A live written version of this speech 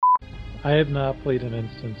I have not played an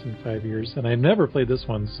instance in 5 years, and I've never played this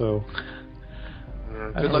one, so...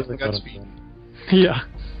 Good luck and Godspeed. Yeah.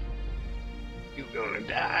 You're gonna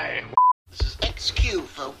die. This is XQ,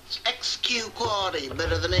 folks. XQ quality.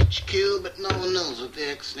 Better than HQ, but no one knows what the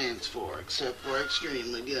X stands for, except for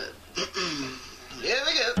extremely good. Here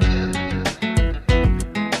we go.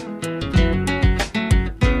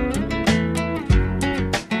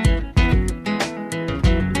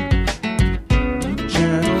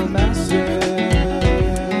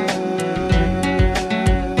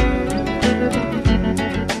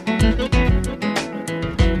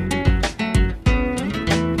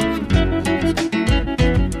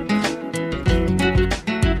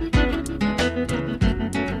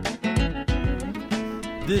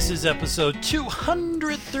 This is episode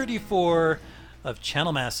 234 of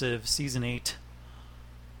Channel Massive, Season 8.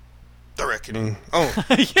 The Reckoning. Oh.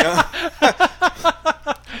 Yeah.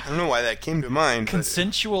 I don't know why that came to mind.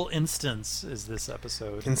 Consensual Instance is this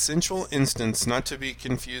episode. Consensual Instance, not to be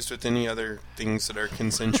confused with any other things that are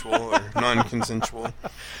consensual or non-consensual.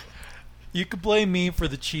 You could blame me for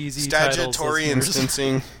the cheesy Statutory titles,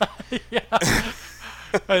 instancing. Yeah.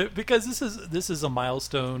 Because this is a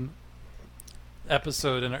milestone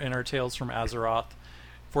episode in our Tales from Azeroth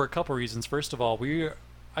for a couple reasons. First of all,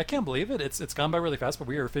 I can't believe it. It's gone by really fast, but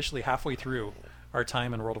we are officially halfway through our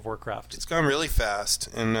time in World of Warcraft. It's gone really fast,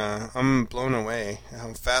 and I'm blown away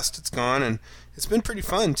how fast it's gone, and it's been pretty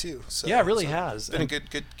fun too. So, yeah, it really has. It's been a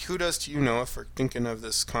good kudos to you, Noah, for thinking of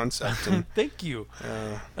this concept. And, thank you.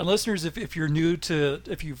 And listeners, if you're new to,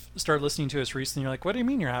 if you've started listening to us recently, you're like, what do you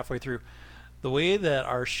mean you're halfway through? The way that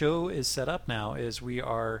our show is set up now is we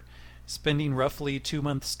are spending roughly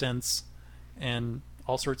 2-month stints in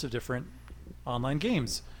all sorts of different online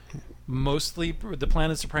games. Mostly, the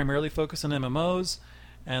plan is to primarily focus on MMOs,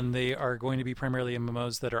 and they are going to be primarily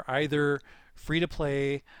MMOs that are either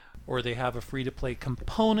free-to-play, or they have a free-to-play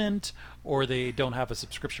component, or they don't have a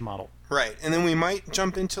subscription model. Right, and then we might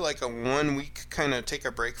jump into like a 1 week, kind of take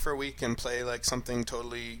a break for a week and play like something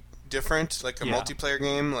totally different, like a multiplayer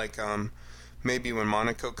game, like maybe when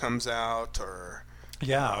Monaco comes out, or...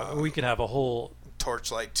 Yeah, we could have a whole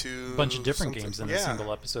Torchlight 2, bunch of different games in a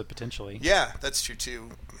single episode potentially. Yeah, that's true too.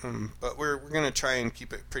 But we're gonna try and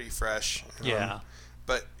keep it pretty fresh.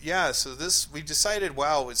 But yeah, so we decided,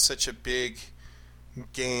 wow, it's such a big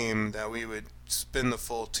game that we would spend the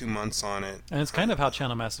full 2 months on it. And it's kind of how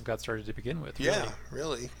Channel Massive got started to begin with.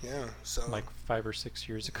 Really. Yeah. So like 5 or 6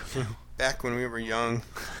 years ago. Back when we were young.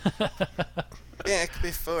 Back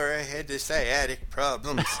before I had the sciatic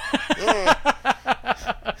problems.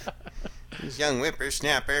 Yeah. These young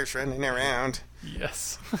whippersnappers running around.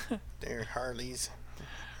 Yes. They're Harleys.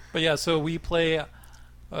 But yeah, so we play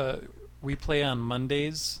on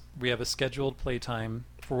Mondays. We have a scheduled playtime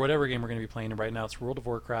for whatever game we're going to be playing. And right now it's World of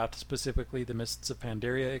Warcraft, specifically the Mists of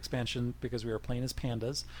Pandaria expansion, because we are playing as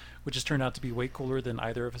pandas, which has turned out to be way cooler than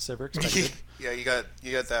either of us ever expected. Yeah, you got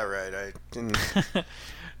that right. I didn't.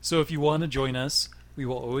 So if you want to join us, we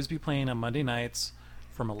will always be playing on Monday nights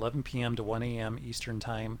from 11 p.m. to 1 a.m. Eastern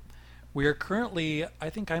Time. We are currently, I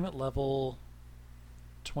think I'm at level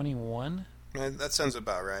 21. That sounds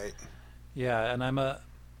about right. Yeah, and I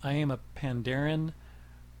am a Pandaren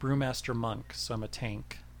Brewmaster Monk, so I'm a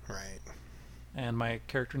tank. Right. And my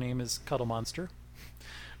character name is Cuddle Monster,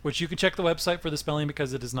 which you can check the website for the spelling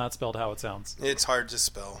because it is not spelled how it sounds. It's hard to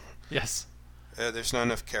spell. Yes. There's not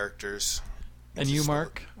enough characters. And you,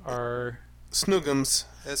 Mark, are... Snoogums.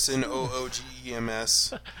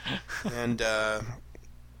 Snoogems. And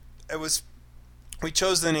we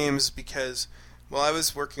chose the names because, well, I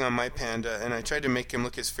was working on my panda, and I tried to make him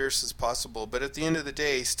look as fierce as possible, but at the end of the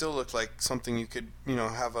day, he still looked like something you could,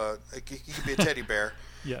 have he could be a teddy bear.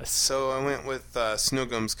 Yes. So I went with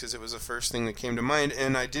Snoogums because it was the first thing that came to mind,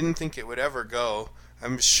 and I didn't think it would ever go.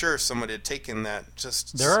 I'm sure someone had taken that.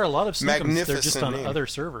 There are a lot of Snoogums. They're just on name. Other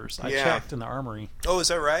servers. I checked in the armory. Oh, is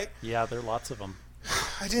that right? Yeah, there are lots of them.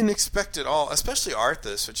 I didn't expect it all, especially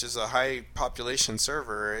Arthas, which is a high population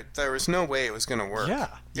server. There was no way it was going to work.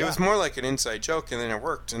 Yeah. It was more like an inside joke, and then it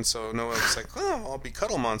worked, and so Noah was like, "Oh, I'll be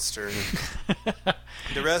Cuddle Monster." And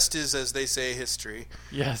the rest is, as they say, history.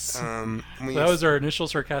 Yes. That was our initial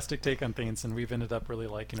sarcastic take on things, and we've ended up really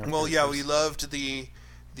liking our characters. Yeah, we loved the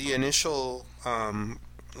initial 12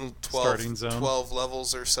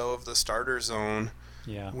 levels or so of the starter zone.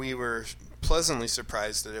 Yeah. We were pleasantly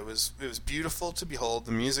surprised that it was beautiful to behold.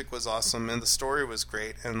 The music was awesome, and the story was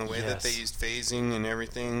great, and the way that they used phasing and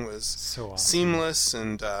everything was so awesome. Seamless,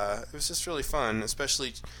 and it was just really fun,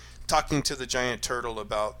 especially talking to the giant turtle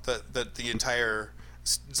about the entire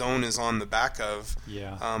Zone is on the back of.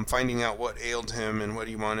 Yeah. Finding out what ailed him and what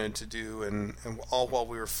he wanted to do, and all while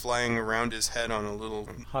we were flying around his head on a little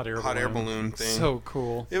hot air balloon thing. So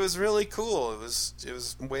cool. It was really cool. It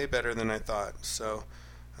was way better than I thought. So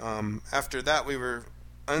after that, we were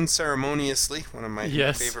unceremoniously, one of my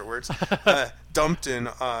favorite words, dumped in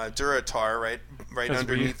Durotar right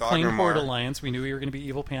underneath Orgrimmar. Plain Horde Alliance. We knew we were going to be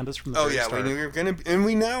evil pandas from the very start. We knew we were going to be, and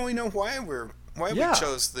we know why we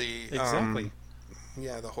chose the exactly.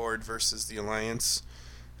 The Horde versus the Alliance.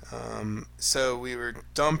 So we were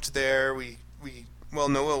dumped there.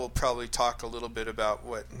 Noah will probably talk a little bit about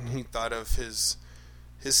what he thought of his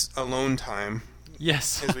alone time.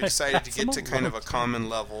 Yes. As we decided to get to kind of a common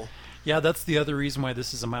level. Yeah, that's the other reason why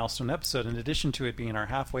this is a milestone episode. In addition to it being our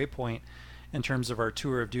halfway point in terms of our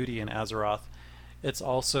tour of duty in Azeroth, it's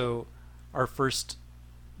also our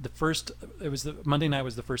Monday night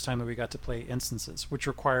was the first time that we got to play instances, which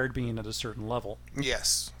required being at a certain level.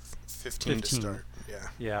 Yes, 15 to start. Yeah.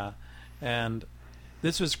 Yeah, and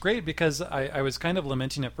this was great because I was kind of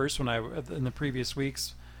lamenting at first in the previous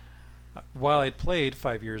weeks, while I'd played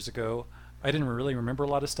 5 years ago, I didn't really remember a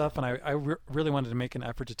lot of stuff, and I really wanted to make an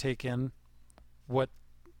effort to take in what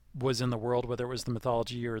was in the world, whether it was the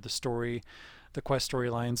mythology or the story, the quest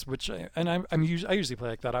storylines. I usually play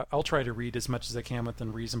like that. I'll try to read as much as I can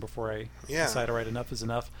within reason before I decide, all right, enough is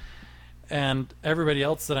enough. And everybody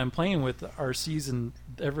else that I'm playing with are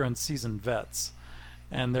everyone's seasoned vets,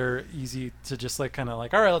 and they're easy to just all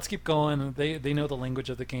right, let's keep going. They know the language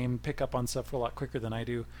of the game, pick up on stuff a lot quicker than I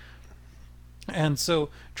do. And so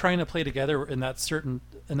trying to play together in that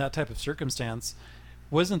type of circumstance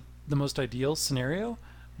wasn't the most ideal scenario,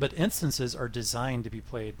 but instances are designed to be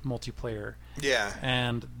played multiplayer. Yeah.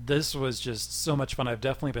 And this was just so much fun. I've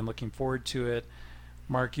definitely been looking forward to it.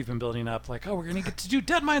 Mark, you've been building up we're going to get to do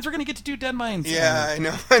Dead Mines. Yeah, I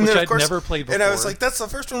know. And which then, I'd never played before. And I was like, that's the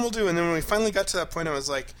first one we'll do. And then when we finally got to that point, I was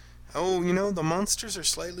like, oh, the monsters are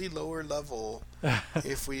slightly lower level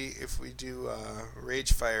if we do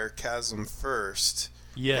Ragefire Chasm first.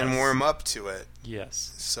 Yes. And warm up to it.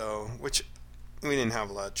 Yes. So, which we didn't have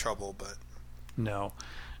a lot of trouble, but... No,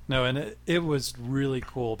 and it was really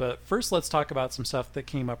cool. But first, let's talk about some stuff that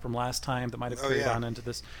came up from last time that might have carried on into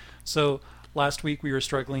this. So, last week we were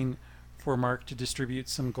struggling for Mark to distribute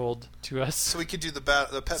some gold to us. So we could do the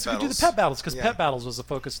pet battles. We do the pet battles, because pet battles was the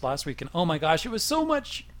focus last week. And oh my gosh, it was so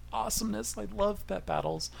much awesomeness. I love pet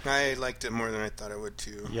battles. I liked it more than I thought I would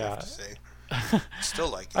too. Yeah. I have to say. Still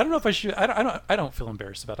like it. I don't know if I should. I don't feel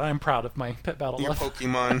embarrassed about it. I'm proud of my pet battle. Your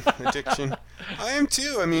Pokemon addiction. I am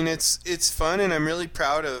too. I mean, it's fun, and I'm really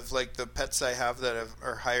proud of the pets I have that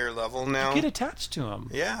are higher level now. You get attached to them.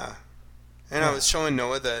 Yeah. And I was showing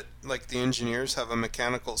Noah that the engineers have a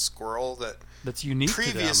mechanical squirrel that's unique.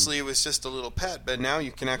 Previously, it was just a little pet, but now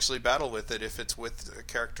you can actually battle with it if it's with a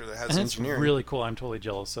character that has engineering. It's really cool. I'm totally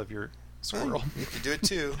jealous of your squirrel. You could do it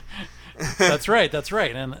too. That's right,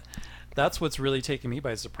 and that's what's really taken me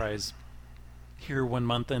by surprise here 1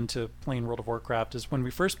 month into playing World of Warcraft is when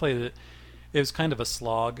we first played it, it was kind of a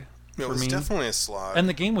slog for me. It was definitely a slog. And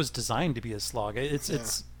the game was designed to be a slog.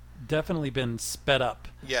 It's definitely been sped up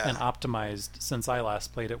and optimized since I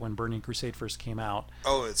last played it when Burning Crusade first came out.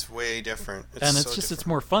 Oh, it's way different. It's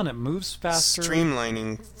more fun. It moves faster.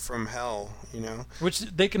 Streamlining from hell, Which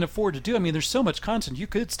they can afford to do. I mean, there's so much content. You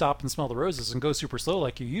could stop and smell the roses and go super slow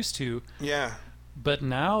like you used to. Yeah. But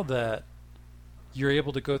now that you're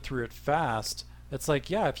able to go through it fast, it's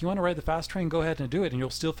if you want to ride the fast train, go ahead and do it, and you'll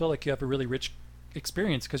still feel like you have a really rich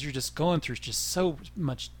experience because you're just going through just so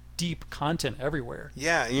much deep content everywhere.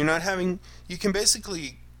 Yeah, you can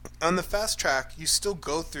basically, on the fast track, you still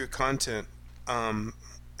go through content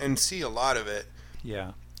and see a lot of it.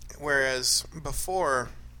 Yeah. Whereas before,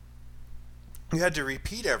 you had to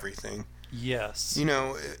repeat everything. Yes.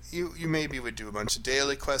 You maybe would do a bunch of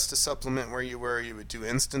daily quests to supplement where you were. You would do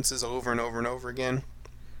instances over and over and over again.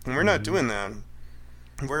 And we're not doing that.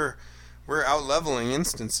 We're out-leveling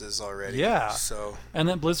instances already. Yeah. So. And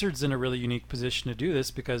then Blizzard's in a really unique position to do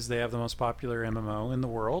this because they have the most popular MMO in the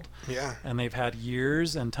world. Yeah. And they've had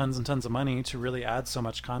years and tons of money to really add so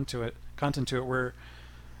much content to it where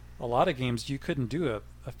a lot of games you couldn't do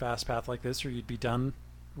a fast path like this, or you'd be done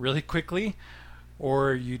really quickly.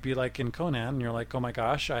 Or you'd be like in Conan, and you're like, oh my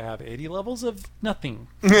gosh, I have 80 levels of nothing.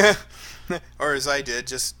 Or as I did,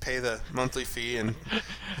 just pay the monthly fee and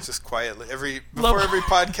just quietly. Before every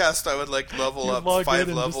podcast, I would level up 5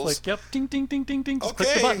 levels. Just yep, ding, ding, ding, ding, ding. Just okay,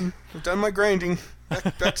 click the button. I've done my grinding.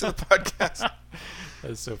 Back to the podcast.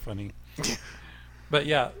 That is so funny. But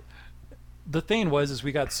yeah, the thing is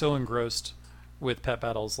we got so engrossed with pet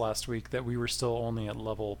battles last week that we were still only at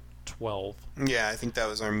level 12. Yeah, I think that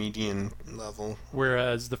was our median level.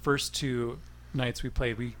 Whereas the first 2 nights we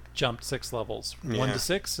played, we jumped 6 levels. 1 to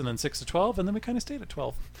 6, and then 6 to 12, and then we kind of stayed at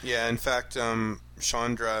 12. Yeah, in fact,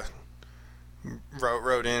 Chandra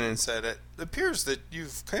wrote in and said, it appears that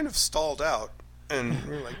you've kind of stalled out. And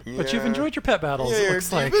we're like, yeah. But you've enjoyed your pet battles, it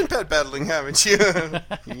looks like. You've been pet battling, haven't you?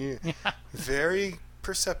 Yeah. Very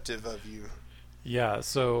perceptive of you. Yeah,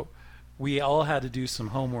 so we all had to do some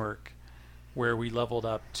homework where we leveled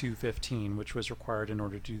up to 15, which was required in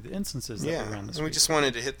order to do the instances that we ran this week. And we just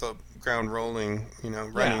wanted to hit the ground rolling,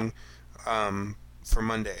 running for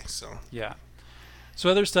Monday. So yeah. So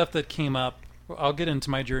other stuff that came up, I'll get into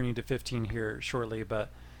my journey to 15 here shortly, but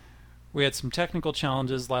we had some technical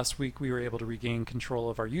challenges. Last week we were able to regain control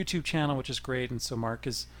of our YouTube channel, which is great, and so Mark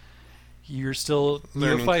you're still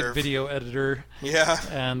neophyte video editor. Yeah.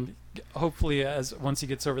 And hopefully once he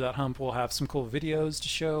gets over that hump, we'll have some cool videos to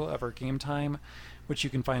show of our game time, which you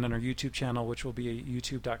can find on our YouTube channel, which will be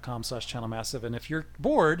youtube.com/channelmassive. And if you're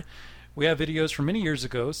bored, we have videos from many years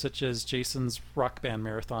ago, such as Jason's Rock Band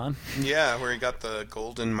Marathon. Yeah, where he got the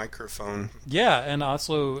golden microphone. Yeah, and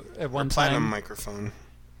also at one time, platinum microphone.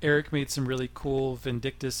 Eric made some really cool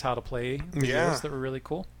Vindictus how to play videos that were really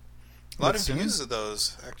cool. A lot of views of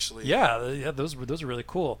those, actually. Yeah, those are really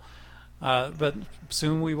cool. But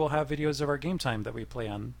soon we will have videos of our game time that we play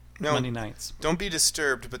on Monday nights. Don't be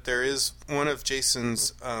disturbed, but there is one of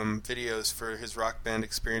Jason's videos for his Rock Band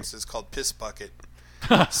experiences called Piss Bucket.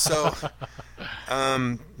 So,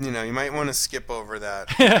 you might want to skip over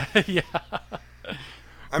that. Yeah.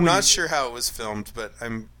 I'm not sure how it was filmed, but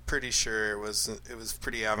I'm pretty sure it was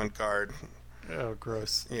pretty avant-garde. Oh,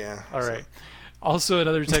 gross. Yeah. All right. Also,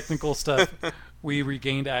 another technical stuff, we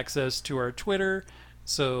regained access to our Twitter.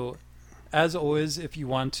 So, as always, if you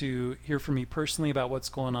want to hear from me personally about what's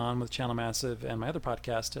going on with Channel Massive and my other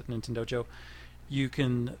podcast at Nintendojo, you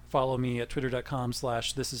can follow me at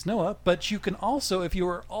twitter.com/thisisnoah. But you can also, if you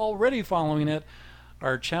are already following it,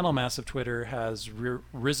 our Channel Massive Twitter has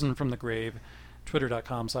risen from the grave.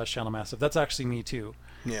 Twitter.com/channelmassive. That's actually me too.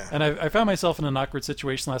 Yeah. And I found myself in an awkward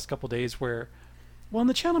situation the last couple of days where, well, on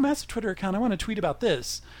the Channel Massive Twitter account, I want to tweet about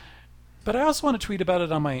this, but I also want to tweet about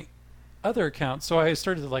it on my other account. So I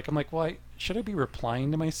started I'm like, well, should I be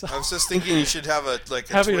replying to myself? I was just thinking you should have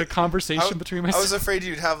having a conversation between myself. I was afraid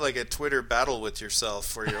you'd have a Twitter battle with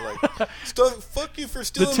yourself where you're like, fuck you for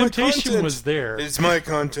stealing my content. The temptation was there. It's my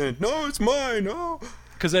content. No, it's mine. No.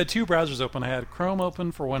 Because I had 2 browsers open. I had Chrome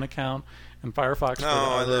open for one account and Firefox for the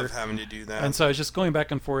other. I love having to do that. And so I was just going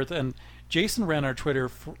back and forth. And Jason ran our Twitter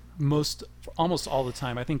for almost all the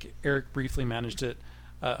time. I think Eric briefly managed it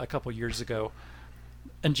a couple years ago.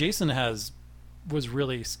 And Jason was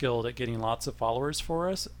really skilled at getting lots of followers for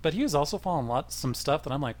us, but he was also following some stuff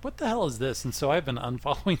that I'm like, what the hell is this? And so I've been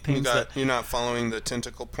unfollowing things. You're not following the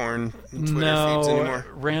tentacle porn Twitter feeds anymore?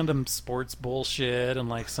 Random sports bullshit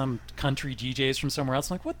and some country DJs from somewhere else.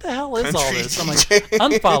 I'm like, what the hell is all this? I'm like,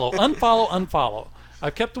 unfollow.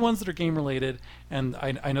 I've kept the ones that are game related, and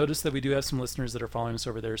I noticed that we do have some listeners that are following us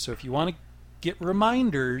over there. So if you want to get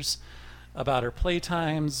reminders about our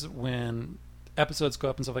playtimes when episodes go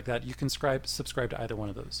up and stuff like that, you can subscribe to either one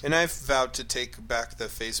of those. And I've vowed to take back the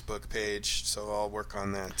Facebook page, so I'll work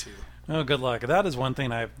on that too. Oh, good luck. That is one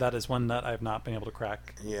nut I've not been able to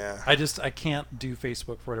crack. Yeah. I can't do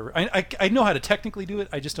Facebook for whatever. I know how to technically do it.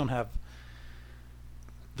 I just don't have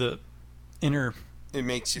the inner it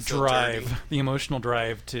makes you feel drive, dirty. The emotional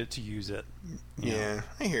drive to use it. Yeah,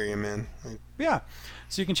 I hear you, man. Yeah.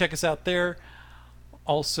 So you can check us out there.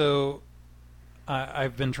 Also,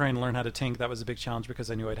 I've been trying to learn how to tank. That was a big challenge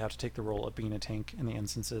because I knew I'd have to take the role of being a tank in the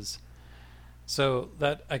instances. So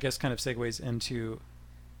that, I guess, kind of segues into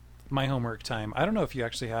my homework time. I don't know if you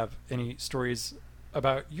actually have any stories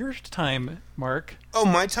about your time, Mark. Oh,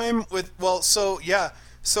 my time with... Well, so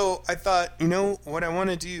I thought, what I want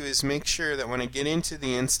to do is make sure that when I get into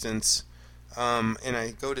the instance and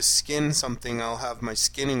I go to skin something, I'll have my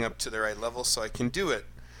skinning up to the right level so I can do it.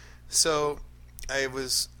 So I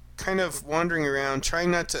was kind of wandering around,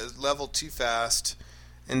 trying not to level too fast,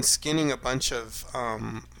 and skinning a bunch of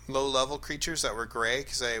low-level creatures that were gray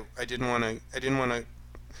because I didn't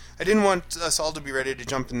want us all to be ready to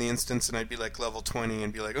jump in the instance and I'd be level 20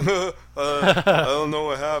 and be like, I don't know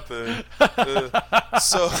what happened.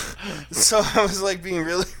 So I was being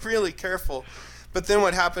really, really careful. But then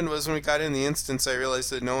what happened was when we got in the instance, I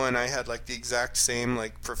realized that Noah and I had the exact same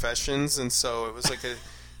professions, and so it was a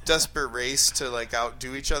desperate race to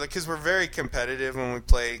outdo each other because we're very competitive when we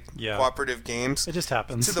play cooperative games. It just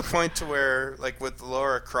happens to the point to where with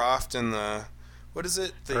Lara Croft and the what is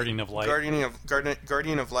it? The Guardian of Light.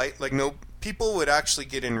 Guardian of Light. people would actually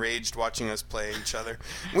get enraged watching us play each other.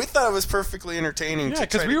 We thought it was perfectly entertaining. Yeah,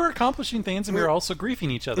 because we were accomplishing things and we were also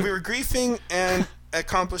griefing each other. We were griefing and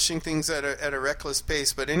accomplishing things at a reckless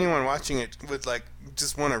pace, but anyone watching it would like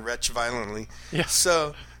just want to retch violently. Yeah.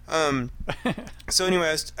 So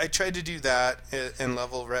anyway, I tried to do that and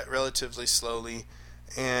level relatively slowly,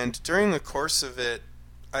 and during the course of it,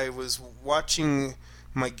 I was watching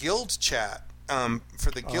my guild chat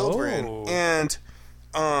for the guild we're in, and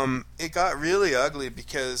it got really ugly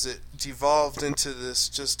because it devolved into this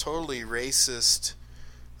just totally racist,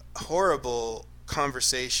 horrible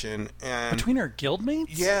conversation and between our guildmates.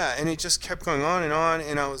 Yeah, and it just kept going on,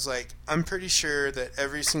 and I was like, I'm pretty sure that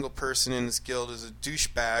every single person in this guild is a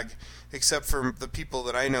douchebag, except for the people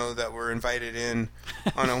that I know that were invited in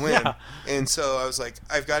on a whim. Yeah. And so I was like,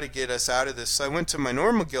 I've got to get us out of this. So I went to my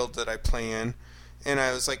normal guild that I play in, and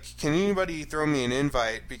I was like, can anybody throw me an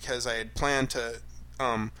invite, because I had planned to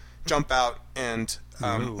jump out and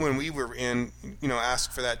when we were in,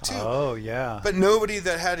 ask for that too. Oh, yeah. But nobody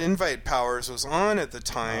that had invite powers was on at the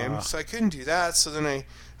time, so I couldn't do that. So then I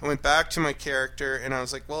went back to my character, and I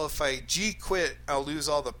was like, well, if I G-quit, I'll lose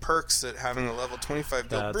all the perks that having a level 25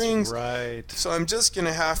 guild brings. That's right. So I'm just going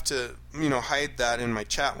to have to, hide that in my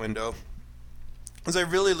chat window, because I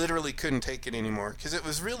really literally couldn't take it anymore, because it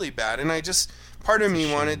was really bad. And part of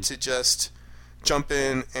me wanted to just jump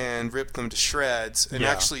in and rip them to shreds and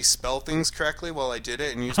actually spell things correctly while I did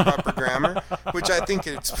it and use proper grammar, which I think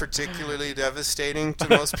is particularly devastating to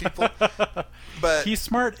most people. But he's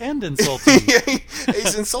smart and insulting. Yeah,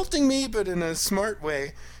 he's insulting me, but in a smart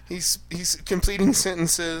way. He's completing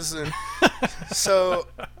sentences, and so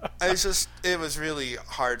it was really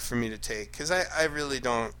hard for me to take, because I really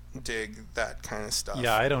don't dig that kind of stuff.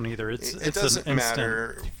 Yeah, I don't either. It doesn't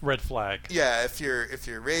matter. Red flag. Yeah, if you're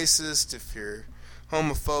racist, if you're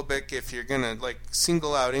homophobic, if you're gonna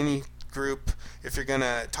single out any group, if you're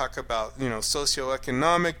gonna talk about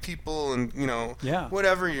socioeconomic people and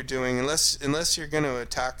whatever you're doing, unless you're gonna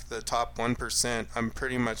attack the top 1%, I'm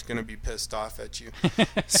pretty much gonna be pissed off at you.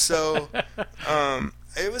 So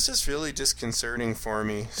it was just really disconcerting for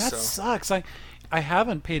me. That sucks. I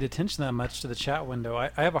haven't paid attention that much to the chat window. I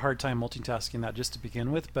have a hard time multitasking that just to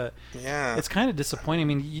begin with, but yeah, it's kind of disappointing.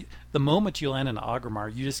 I mean, the moment you land in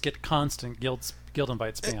Agrimar, you just get constant guild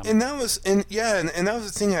invite spam. And that was that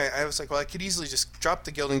was the thing. I was like, well, I could easily just drop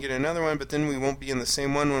the guild and get another one, but then we won't be in the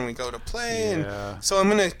same one when we go to play. Yeah. And so I'm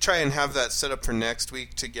gonna try and have that set up for next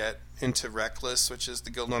week to get into Reckless, which is the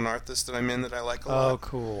guild on Arthas that I'm in that I like a lot. Oh,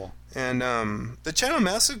 cool. And the Channel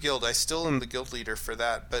Massive Guild, I still am the guild leader for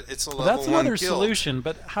that, but it's a level 1 guild. That's another solution,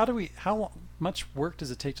 but how much work does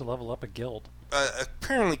it take to level up a guild?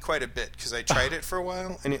 Apparently quite a bit, because I tried it for a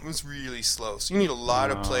while, and it was really slow. So you need a lot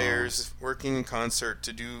of players working in concert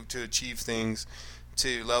to achieve things,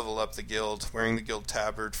 to level up the guild. Wearing the guild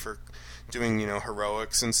tabard for doing,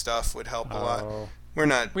 heroics and stuff would help a lot. We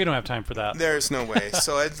don't have time for that. There's no way.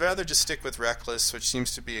 So I'd rather just stick with Reckless, which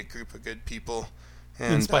seems to be a group of good people.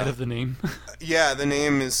 And, in spite of the name. Yeah, the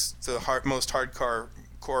name is the most hardcore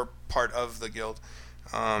part of the guild.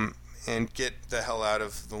 And get the hell out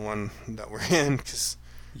of the one that we're in, because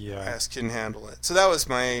I just couldn't handle it. So that was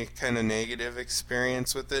my kind of negative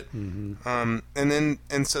experience with it.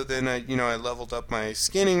 Mm-hmm. So then I leveled up my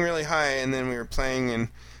skinning really high, and then we were playing, and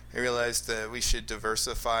I realized that we should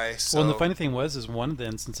diversify. So. Well, and the funny thing is one of the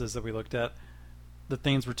instances that we looked at, the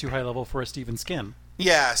things were too high level for us to even skin.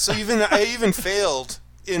 Yeah, so I even failed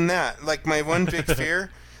in that. Like, my one big fear,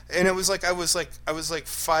 and it was like I was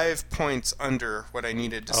 5 points under what I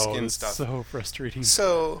needed to skin stuff. So frustrating.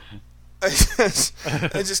 So I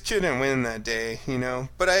just couldn't win that day,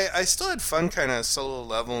 But I still had fun, kind of solo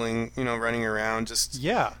leveling, running around, just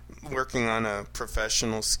working on a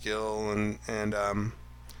professional skill, and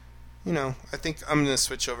I think I'm going to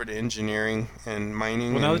switch over to engineering and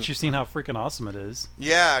mining. Well, now that you've seen how freaking awesome it is.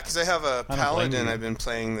 Yeah, because I have a paladin I've been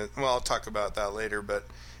playing that. Well, I'll talk about that later, but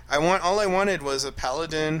all I wanted was a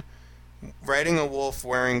paladin riding a wolf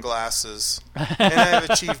wearing glasses, and I've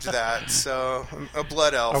achieved that. So a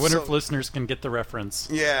blood elf. I wonder if listeners can get the reference.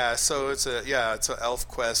 Yeah, so it's a elf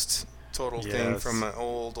quest total thing from an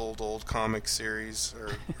old comic series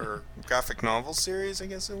or graphic novel series, I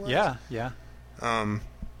guess it was. Yeah.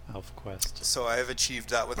 Elf quest. So I have achieved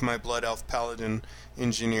that with my blood elf paladin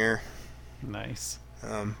engineer. Nice.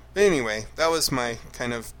 But anyway, that was my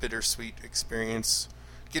kind of bittersweet experience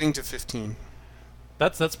getting to 15.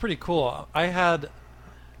 That's pretty cool. I had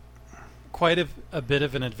quite a bit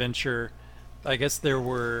of an adventure. I guess there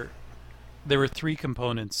were 3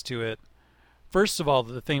 components to it. First of all,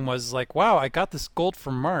 the thing was like, wow, I got this gold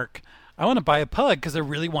from Mark. I want to buy a pug because I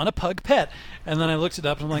really want a pug pet. And then I looked it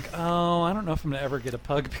up and I'm like, oh, I don't know if I'm going to ever get a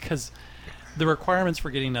pug because the requirements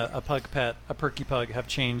for getting a pug pet, a perky pug, have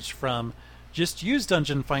changed from just use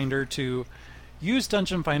Dungeon Finder to use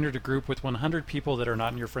Dungeon Finder to group with 100 people that are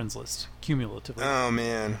not in your friends list, cumulatively. Oh,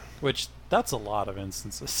 man. Which, that's a lot of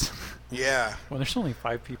instances. Yeah. When there's only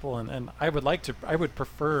 5 people, and I would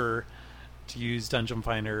prefer to use Dungeon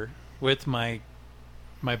Finder with my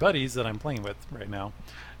buddies that I'm playing with right now.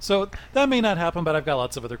 So that may not happen, but I've got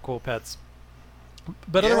lots of other cool pets.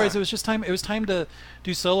 But otherwise, it was just time. It was time to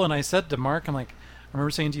do solo, and I said to Mark, I remember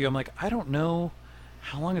saying to you, I'm like, I don't know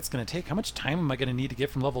how long it's going to take. How much time am I going to need to get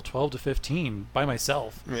from level 12 to 15 by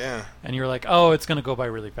myself? Yeah. And you're like, oh, it's going to go by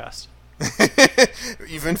really fast.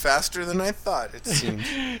 Even faster than I thought, it seemed.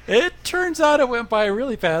 It turns out it went by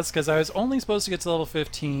really fast because I was only supposed to get to level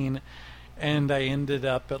 15, and I ended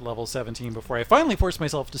up at level 17 before I finally forced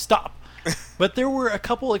myself to stop. But there were a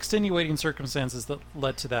couple extenuating circumstances that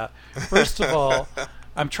led to that. First of all,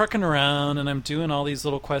 I'm trucking around, and I'm doing all these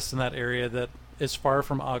little quests in that area that is far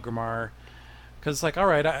from Agramar. Because it's like, all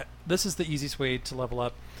right, this is the easiest way to level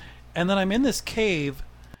up. And then I'm in this cave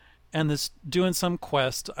and this doing some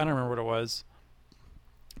quest. I don't remember what it was.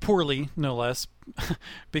 Poorly, no less.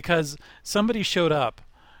 Because somebody showed up.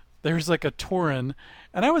 There's like a Tauren.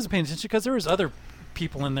 And I wasn't paying attention because there was other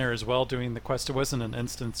people in there as well doing the quest. It wasn't an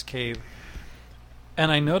instance cave.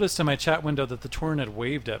 And I noticed in my chat window that the Tauren had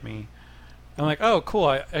waved at me. I'm like, oh, cool.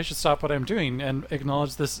 I should stop what I'm doing and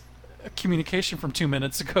acknowledge this communication from 2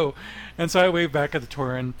 minutes ago. And so I wave back at the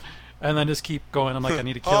Tauren and then just keep going. I'm like, I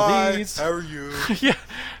need to kill Hi, these. How are you? Yeah.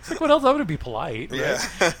 It's like, what else? I'm going to be polite. Yeah.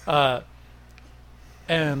 Right?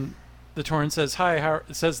 And the Tauren says, hi,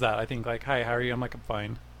 it says that, I think, like, hi, how are you? I'm like, I'm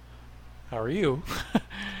fine. How are you?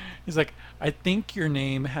 He's like, I think your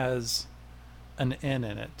name has an N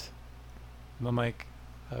in it. And I'm like,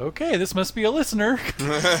 okay, this must be a listener.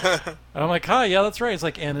 And I'm like, hi, yeah, that's right. It's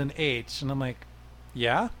like N and H. And I'm like,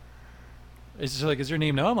 yeah? It's just like, is your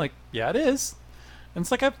name no? I'm like, yeah, it is. And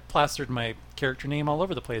it's like I've plastered my character name all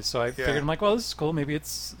over the place. So I figured, I'm like, well, this is cool. Maybe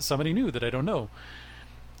it's somebody new that I don't know.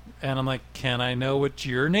 And I'm like, can I know what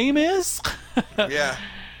your name is? Yeah.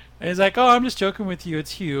 And he's like, oh, I'm just joking with you.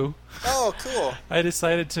 It's Hugh. Oh, cool. I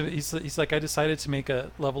decided to, he's like, I decided to make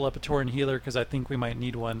a level up a Tauren healer because I think we might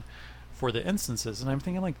need one for the instances. And I'm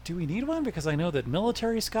thinking, like, do we need one? Because I know that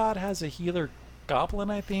Military Scott has a healer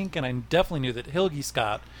goblin, I think. And I definitely knew that Hilgi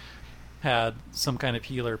Scott had some kind of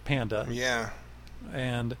healer panda. Yeah.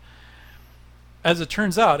 And as it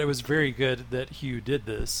turns out, it was very good that Hugh did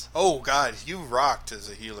this. Oh, God. You rocked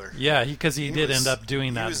as a healer. Yeah, because he did end up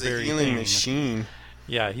doing that very thing. He was a healing machine.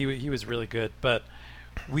 Yeah, he was really good. But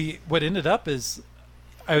what ended up is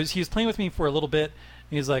he was playing with me for a little bit.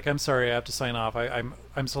 And he's like, I'm sorry, I have to sign off.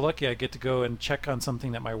 I'm so lucky I get to go and check on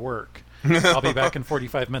something at my work. I'll be back in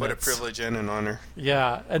 45 minutes. What a privilege and an honor.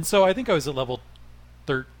 Yeah, and so I think I was at level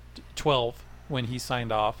 12 when he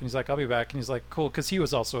signed off. And he's like, I'll be back. And he's like, cool, because he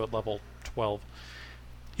was also at level 12.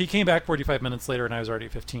 He came back 45 minutes later, and I was already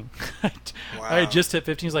at 15. Wow. I had just hit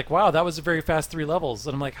 15. He's like, wow, that was a very fast 3 levels.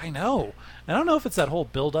 And I'm like, I know. And I don't know if it's that whole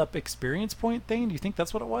build-up experience point thing. Do you think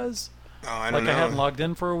that's what it was? Oh, I don't know. Like I hadn't logged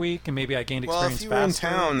in for a week, and maybe I gained experience faster. Well, if you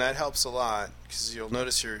were in town, that helps a lot, because you'll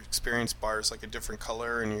notice your experience bar is like a different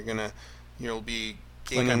color, and you'll be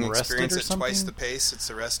gaining experience at twice the pace. It's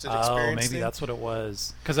the rested experience. Oh, maybe that's what it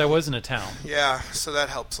was. Because I was in a town. Yeah, so that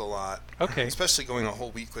helps a lot. Okay. Especially going a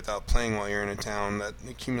whole week without playing while you're in a town, that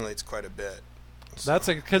accumulates quite a bit. So. That's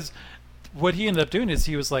because what he ended up doing is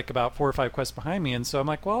he was like about 4 or 5 quests behind me, and so I'm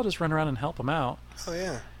like, well, I'll just run around and help him out. Oh,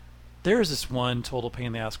 yeah. There's this one total pain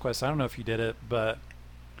in the ass quest. I don't know if you did it, but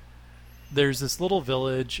there's this little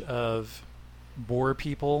village of boar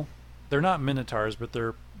people. They're not minotaurs, but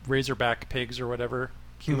they're razorback pigs or whatever.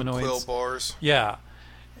 Humanoids. Quill boars. Yeah.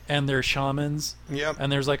 And they're shamans. Yep.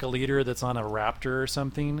 And there's like a leader that's on a raptor or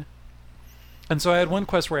something. And so I had one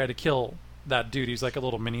quest where I had to kill that dude. He's like a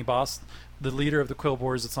little mini boss. The leader of the quill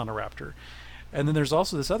boars that's on a raptor. And then there's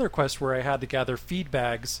also this other quest where I had to gather feed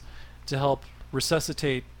bags to help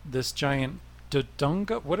resuscitate this giant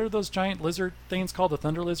Dodonga. What are those giant lizard things called? The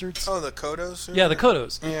thunder lizards? Oh, the Kodos? Yeah, the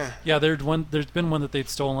Kodos. Yeah. Yeah, there's been one that they'd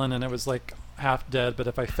stolen, and it was like half dead, but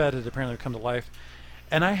if I fed it, apparently it would come to life.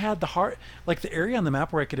 And I had the the area on the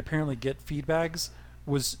map where I could apparently get feed bags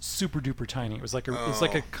was super duper tiny. It was like it's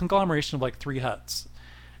like a conglomeration of like 3 huts.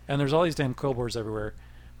 And there's all these damn quill boars everywhere.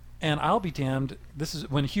 And I'll be damned, this is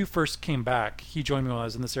when Hugh first came back. He joined me when I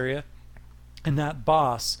was in this area. And that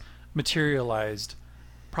boss materialized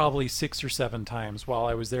probably 6 or 7 times while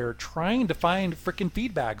I was there trying to find frickin'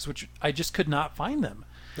 feed bags, which I just could not find them.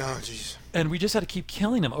 Oh, jeez. And we just had to keep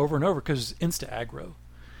killing him over and over because it was insta aggro.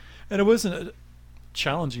 And it wasn't a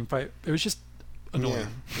challenging fight. It was just annoying.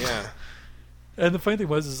 Yeah. And the funny thing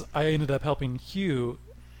was I ended up helping Hugh,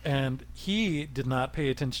 and he did not pay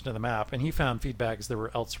attention to the map, and he found feedbacks that were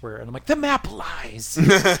elsewhere. And I'm like, the map lies.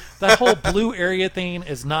 That whole blue area thing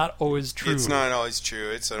is not always true. It's not always true.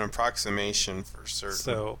 It's an approximation for certain.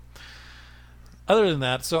 So, other than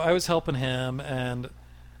that, so I was helping him, and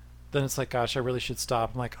then it's like, gosh, I really should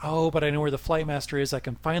stop. I'm like, oh, but I know where the Flight Master is. I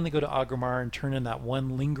can finally go to Agramar and turn in that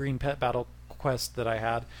one lingering pet battle quest that I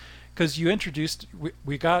had. Because you introduced,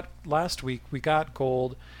 we got last week, we got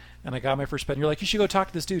gold, and I got my first pet. And you're like, you should go talk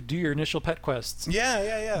to this dude, do your initial pet quests.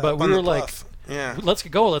 Yeah. But we were like, yeah, let's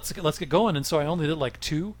get going, let's get going. And so I only did like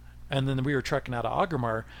 2, and then we were trekking out of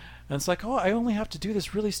Agramar. And it's like, oh, I only have to do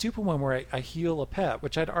this really stupid one where I heal a pet,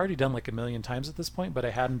 which I'd already done like 1,000,000 times at this point, but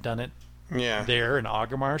I hadn't done it there in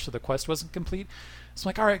Agramar, so the quest wasn't complete. So I'm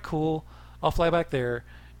like, all right, cool, I'll fly back there.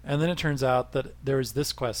 And then it turns out that there was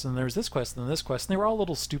this quest, and there was this quest, and this quest, and they were all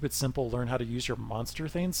little stupid, simple, learn how to use your monster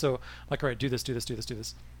things. So I'm like, all right, do this.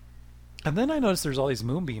 And then I noticed there's all these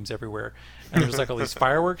moonbeams everywhere, and there's like all these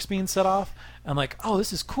fireworks being set off. I'm like, oh,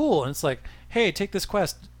 this is cool. And it's like, hey, take this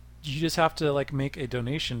quest. You just have to like make a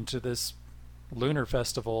donation to this lunar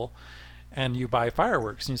festival, and you buy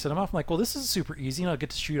fireworks, and you set them off. I'm like, well, this is super easy, and I'll get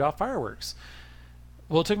to shoot off fireworks.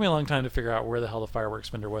 Well, it took me a long time to figure out where the hell the fireworks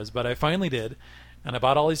vendor was, but I finally did. And I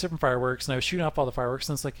bought all these different fireworks, and I was shooting off all the fireworks,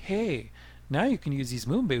 and it's like, hey, now you can use these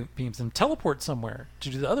moonbeams and teleport somewhere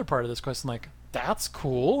to do the other part of this quest. I'm like, that's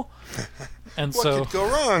cool. And what could go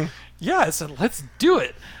wrong? Yeah, I said, let's do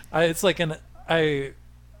it.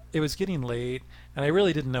 It was getting late, and I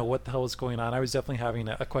really didn't know what the hell was going on. I was definitely having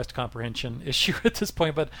a quest comprehension issue at this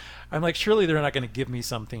point, but I'm like, surely they're not going to give me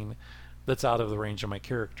something that's out of the range of my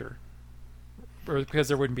character. Or because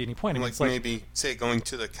there wouldn't be any point. Like maybe, say, going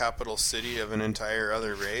to the capital city of an entire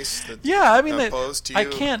other race. Yeah, I mean, opposed to you. I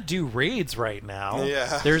can't do raids right now.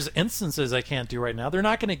 Yeah. There's instances I can't do right now. They're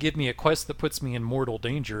not going to give me a quest that puts me in mortal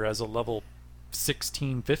danger as a level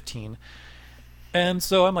 16, 15. And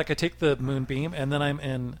so I'm like, I take the moonbeam, and then I'm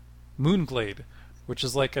in Moonglade, which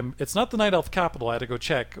is like, it's not the Night Elf capital. I had to go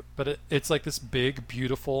check, but it's like this big,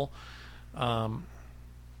 beautiful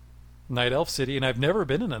Night Elf city, and I've never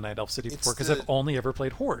been in a Night Elf city before because I've only ever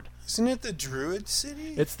played Horde. Isn't it the Druid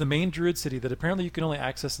city? It's the main Druid city that apparently you can only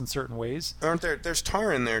access in certain ways. Aren't there? There's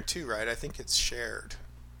tar in there too, right? I think it's shared.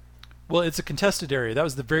 Well, it's a contested area. That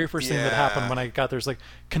was the very first thing that happened when I got there's like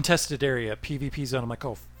contested area, PvP zone. I'm like,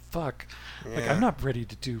 oh fuck, like I'm not ready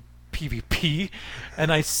to do PvP,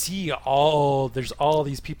 and I see there's all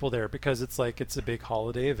these people there because it's like it's a big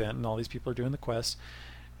holiday event and all these people are doing the quest,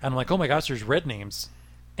 and I'm like, oh my gosh, there's red names.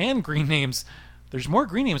 And green names. There's more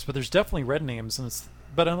green names, but there's definitely red names.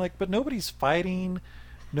 But I'm like, but nobody's fighting,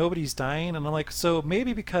 nobody's dying, and I'm like, so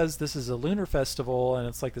maybe because this is a lunar festival and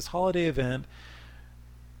it's like this holiday event,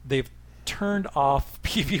 they've turned off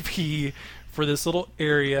PvP for this little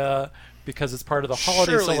area because it's part of the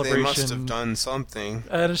holiday celebration. Surely they must have done something.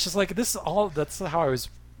 And it's just like this is all. That's how I was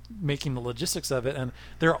making the logistics of it. And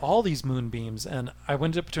there are all these moonbeams, and I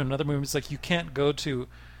went up to another moonbeam. It's like you can't go to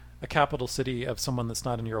a capital city of someone that's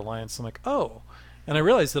not in your alliance. I'm like, oh. And I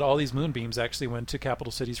realized that all these moonbeams actually went to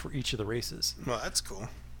capital cities for each of the races. Well, that's cool.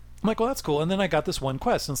 I'm like, well, that's cool. And then I got this one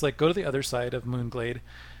quest, and it's like, go to the other side of Moonglade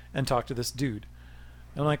and talk to this dude.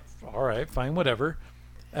 And I'm like, all right, fine, whatever.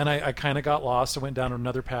 And I kind of got lost. I went down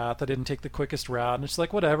another path. I didn't take the quickest route. And it's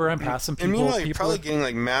like, whatever, I'm passing people. And meanwhile, you're probably getting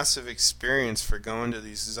like massive experience for going to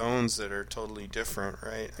these zones that are totally different,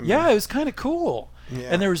 right? I mean, yeah, it was kind of cool.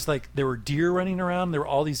 Yeah. And there were deer running around. There were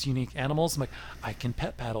all these unique animals. I'm like, I can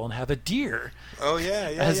pet paddle and have a deer. Oh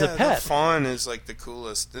yeah, as a pet. The fawn is like the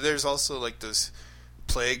coolest. There's also like those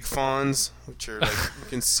plague fawns, which are like you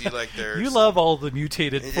can see like there's. You love all the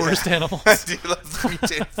mutated forest animals. I do love the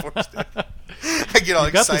mutated forest animals. I get all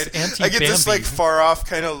excited. I get this like far off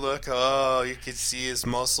kind of look. Oh, you can see his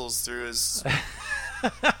muscles through his.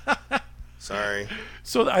 Sorry.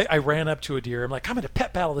 So I ran up to a deer. I'm like, I'm going to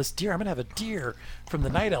pet battle this deer. I'm going to have a deer from the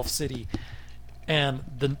Night Elf city. And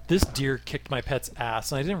this deer kicked my pet's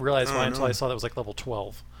ass. And I didn't realize why until I saw that it was like level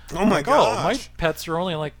 12. Oh my gosh. Oh, my pets are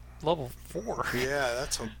only like level 4. Yeah,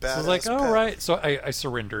 that's a bad. So I was like, all right. So I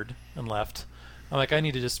surrendered and left. I'm like, I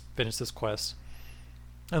need to just finish this quest.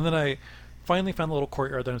 And then I finally found the little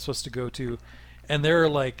courtyard that I'm supposed to go to. And there are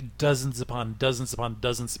like dozens upon dozens upon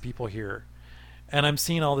dozens of people here. And I'm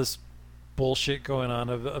seeing all this bullshit going on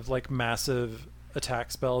of like massive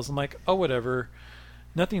attack spells. I'm like, oh, whatever.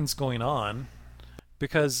 Nothing's going on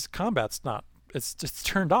because combat's not. It's just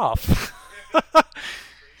turned off.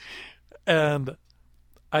 And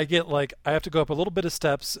I get like I have to go up a little bit of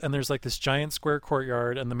steps, and there's like this giant square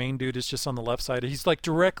courtyard, and the main dude is just on the left side. He's like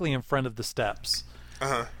directly in front of the steps,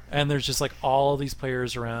 and there's just like all these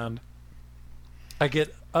players around. I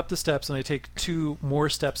get up the steps, and I take 2 more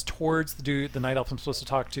steps towards the dude, the night elf I'm supposed to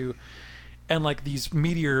talk to, and like these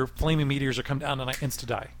flaming meteors are coming down, and I insta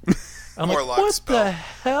die. I'm like, what spell. The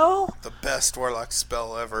hell? The best warlock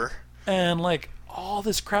spell ever. And like all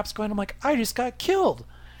this crap's going. I'm like, I just got killed,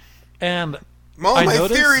 and. All my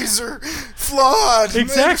theories are flawed.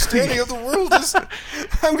 Exactly. My understanding of the world is...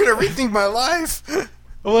 I'm going to rethink my life.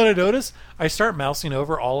 What I notice, I start mousing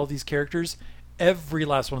over all of these characters. Every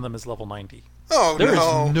last one of them is level 90. Oh, There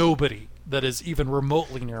is nobody that is even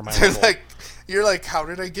remotely near my level. You're like, how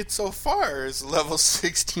did I get so far? It's level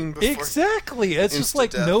 16 before... Exactly. It's just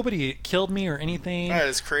like death. Nobody killed me or anything. That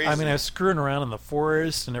is crazy. I mean, I was screwing around in the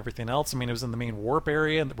forest and everything else. I mean, it was in the main warp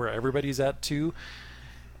area where everybody's at too.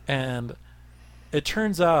 And... it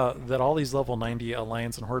turns out that all these level 90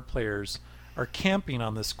 Alliance and Horde players are camping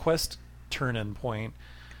on this quest turn-in point,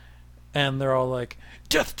 and they're all like,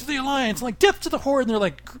 death to the Alliance, and like, death to the Horde, and they're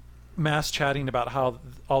like mass chatting about how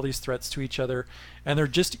all these threats to each other, and they're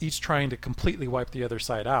just each trying to completely wipe the other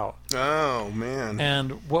side out. Oh, man.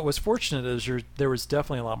 And what was fortunate is there was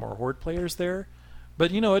definitely a lot more Horde players there,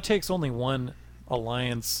 but it takes only one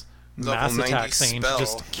Alliance mass attack thing to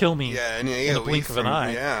just kill me in the blink of an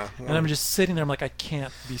eye. Yeah. And I'm just sitting there, I'm like, I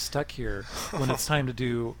can't be stuck here when it's time to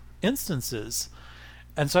do instances.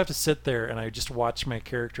 And so I have to sit there and I just watch my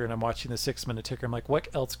character, and I'm watching the 6-minute ticker. I'm like, what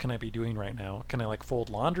else can I be doing right now? Can I like fold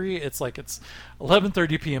laundry? It's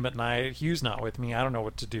 11:30 p.m. at night. Hugh's not with me. I don't know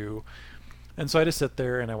what to do. And so I just sit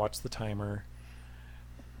there and I watch the timer.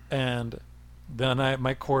 And then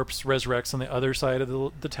my corpse resurrects on the other side of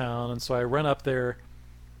the town, and so I run up there.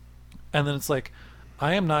 And then it's like,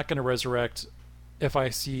 I am not going to resurrect if I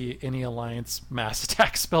see any Alliance mass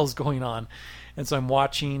attack spells going on. And so I'm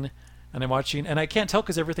watching, and I can't tell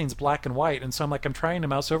because everything's black and white. And so I'm trying to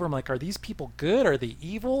mouse over. I'm like, are these people good? Are they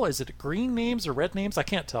evil? Is it green names or red names? I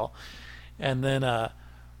can't tell. And then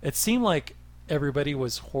it seemed like everybody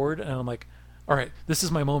was Horde, and I'm like, all right, this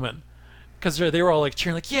is my moment. Because they were all like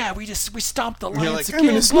cheering, like, yeah, we stomped the Alliance again. I'm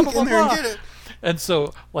going to sneak in there and get it. And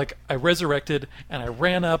so, like, I resurrected, and I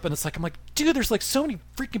ran up, and I'm like, dude, there's, like, so many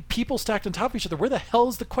freaking people stacked on top of each other. Where the hell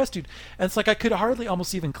is the quest dude? And it's like I could hardly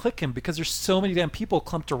almost even click him because there's so many damn people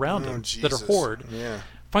clumped around him that are Horde. Yeah.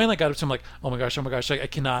 Finally, I got up to him, like, oh my gosh, I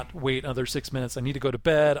cannot wait another 6 minutes. I need to go to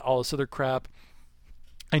bed, all this other crap.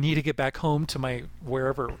 I need to get back home to my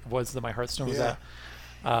wherever it was that my Hearthstone was at.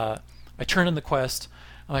 I turn in the quest.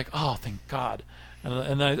 I'm like, oh, thank God.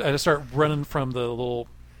 And I start running from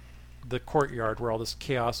the courtyard where all this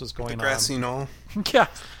chaos was going on. The grassy knoll. Yeah.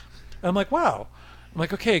 And I'm like, wow. I'm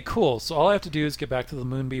like, okay, cool. So all I have to do is get back to the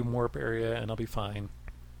Moonbeam Warp area, and I'll be fine.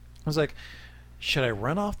 I was like, should I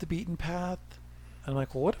run off the beaten path? And I'm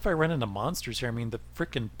like, well, what if I run into monsters here? I mean, the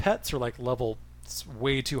freaking pets are like level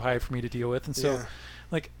way too high for me to deal with. And so,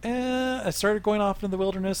 I started going off into the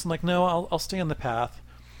wilderness. I'm like, no, I'll stay on the path.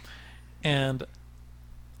 And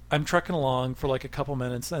I'm trucking along for like a couple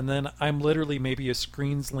minutes, and then I'm literally maybe a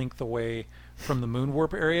screen's length away from the moon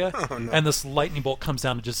warp area, and this lightning bolt comes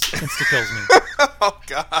down and just insta-kills me. Oh,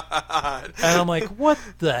 God. And I'm like, what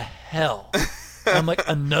the hell? And I'm like,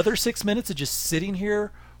 another 6 minutes of just sitting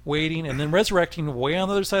here waiting, and then resurrecting way on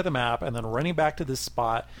the other side of the map, and then running back to this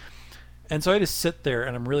spot. And so I just sit there,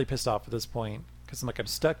 and I'm really pissed off at this point, because I'm like, I'm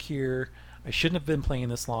stuck here. I shouldn't have been playing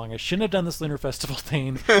this long. I shouldn't have done this Lunar Festival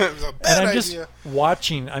thing. It was a bad I'm just idea.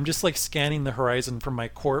 watching. I'm just like scanning the horizon from my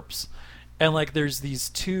corpse. And like there's these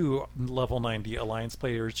 2 level 90 Alliance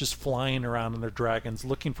players just flying around on their dragons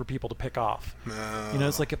looking for people to pick off. No.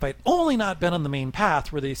 It's like if I'd only not been on the main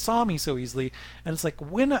path where they saw me so easily. And it's like,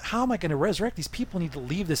 how am I going to resurrect? These people need to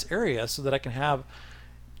leave this area so that I can have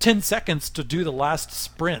 10 seconds to do the last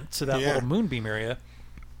sprint to that little moonbeam area.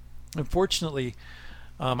 Unfortunately,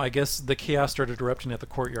 I guess the chaos started erupting at the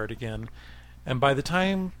courtyard again, and by the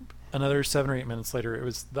time another 7 or 8 minutes later it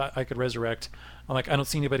was that I could resurrect, I'm like, I don't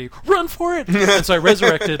see anybody. Run for it! And so I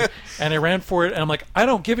resurrected, and I ran for it, and I'm like, I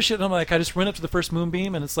don't give a shit. And I'm like, I just went up to the first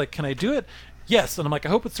moonbeam, and it's like, can I do it? Yes. And I'm like, I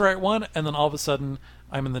hope it's the right one. And then all of a sudden,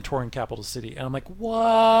 I'm in the Tauren capital city, and I'm like,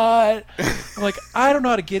 what? I'm like, I don't know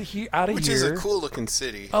how to get out of here. Which is a cool looking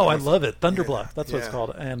city. Oh, I love it. Thunderbluff. That's what it's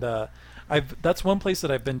called. And that's one place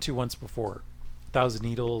that I've been to once before. Thousand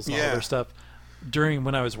Needles and all other stuff during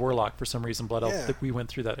when I was Warlock for some reason. Blood Elf, we went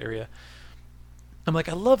through that area. I'm like,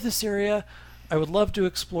 I love this area. I would love to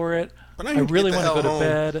explore it. I really want to go to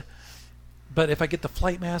bed. but if I get the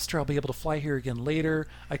Flight Master, I'll be able to fly here again later.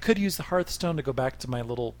 I could use the Hearthstone to go back to my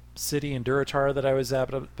little city in Durotar that I was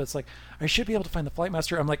at, but it's like, I should be able to find the Flight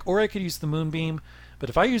Master. I'm like, or I could use the Moonbeam, but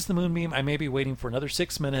if I use the Moonbeam, I may be waiting for another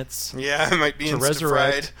 6 minutes. Yeah, I might be to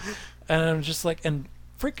resurrect. And I'm just like, and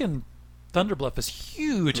freaking Thunderbluff is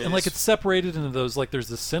huge, and like it's separated into those, like there's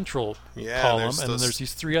the central column, and then there's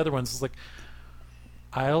these 3 other ones. It's like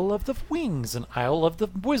Isle of the Wings, and Isle of the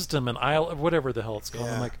Wisdom, and Isle of whatever the hell it's called.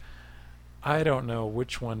 I'm like, I don't know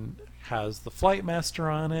which one has the Flight Master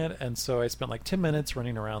on it, and so I spent like 10 minutes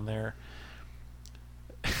running around there.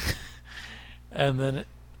 And then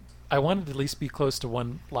I wanted to at least be close to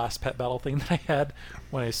one last pet battle thing that I had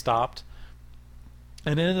when I stopped.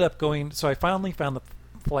 And it ended up going, so I finally found the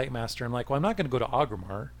Flight Master. I'm like, well, I'm not going to go to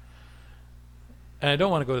Agrimar. And I don't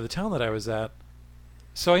want to go to the town that I was at.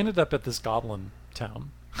 So I ended up at this goblin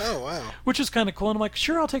town. Oh, wow. Which is kind of cool. And I'm like,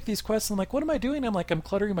 sure, I'll take these quests. And I'm like, what am I doing? I'm like, I'm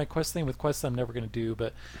cluttering my quest thing with quests I'm never going to do.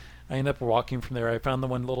 But I end up walking from there. I found the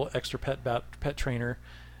one little extra pet trainer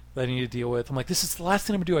that I need to deal with. I'm like, this is the last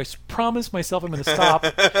thing I'm going to do. I promise myself I'm going to stop.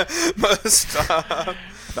 Must stop.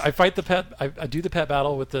 I fight the pet. I do the pet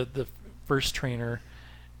battle with the first trainer.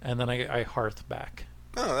 And then I hearth back.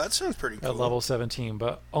 Oh, that sounds pretty cool. At level 17.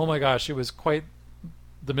 But, oh my gosh, it was quite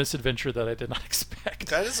the misadventure that I did not expect.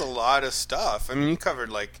 That is a lot of stuff. I mean, you covered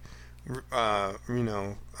like,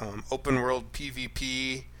 open world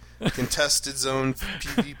PvP, contested zone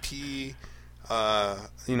PvP, a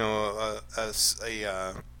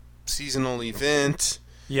seasonal event.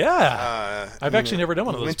 Yeah, I've actually never done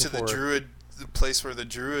one of those before. Went to the place where the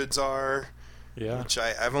druids are. Yeah, which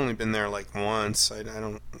I've only been there like once. I've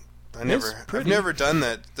never done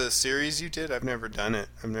that. The series you did, I've never done it.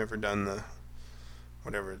 I've never done the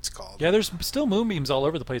whatever it's called. Yeah, there's still moonbeams all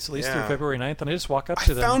over the place, at least through February 9th, and I just walk up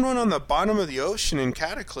to them. I found one on the bottom of the ocean in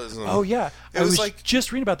Cataclysm. Oh, yeah. I was like,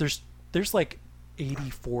 just reading about there's like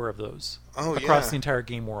 84 of those across the entire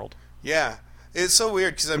game world. Yeah. It's so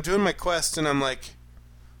weird, because I'm doing my quest, and I'm like,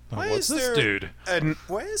 why is there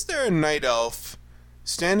a night elf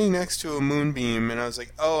standing next to a moonbeam? And I was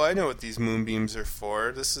like, oh, I know what these moonbeams are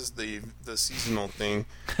for. This is the seasonal thing.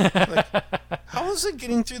 Like, how is it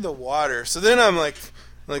getting through the water? So then I'm like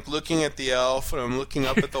looking at the elf, and I'm looking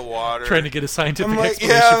up at the water, trying to get a scientific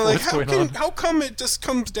explanation for what's going on. How come it just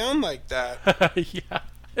comes down like that? Yeah,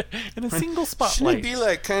 in a single spotlight. Shouldn't it be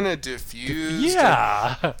like kind of diffused?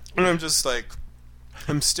 Yeah. And I'm just like,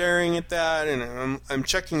 I'm staring at that, and I'm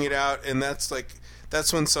checking it out, and that's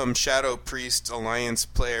when some Shadow Priest Alliance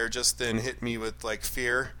player just then hit me with like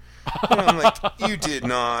fear. And I'm like, you did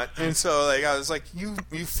not. And so like I was like, you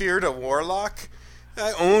feared a warlock?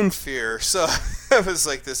 I own fear. So it was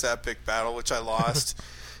like this epic battle which I lost.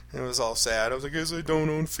 And it was all sad. I was like, I guess I don't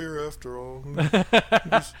own fear after all.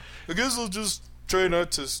 I guess I'll just try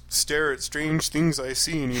not to stare at strange things I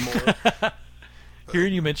see anymore.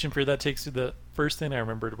 Hearing you mention fear, that takes to the first thing I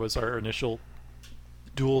remembered was our initial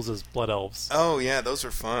duels as Blood Elves. Oh yeah, those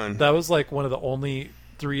were fun. That was like one of the only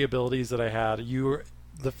 3 abilities that I had.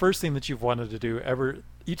 The first thing that you've wanted to do ever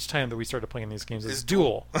each time that we started playing these games is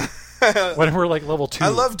duel. When we're like level 2. I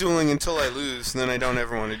love dueling until I lose, and then I don't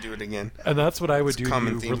ever want to do it again. And that's what I would do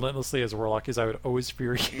to you relentlessly as a warlock, is I would always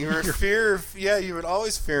fear you. You would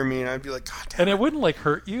always fear me, and I'd be like, God damn. And it wouldn't like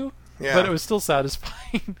hurt you. Yeah. But it was still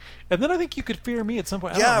satisfying. And then I think you could fear me at some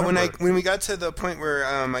point. Yeah, when we got to the point where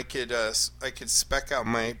I could spec out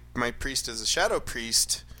my priest as a shadow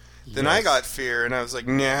priest, then I got fear, and I was like,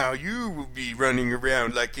 now you will be running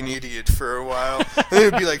around like an idiot for a while. And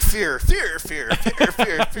it would be like fear, fear, fear, fear,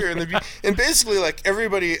 fear, fear, and basically like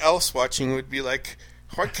everybody else watching would be like,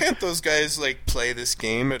 why can't those guys like play this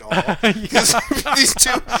game at all? Because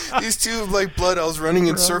these two like blood elves running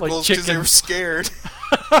in circles because they were scared.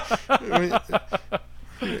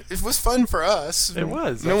 It was fun for us. It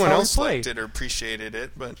was. No one else liked it or appreciated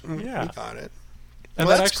it, but we got it. And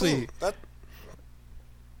that actually, cool.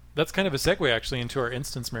 That's kind of a segue actually into our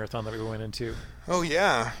instance marathon that we went into. Oh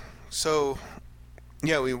yeah. So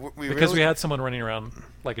yeah, we because we had someone running around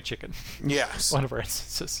like a chicken. Yes. One of our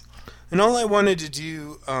instances. And all I wanted to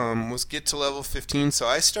do was get to level 15, so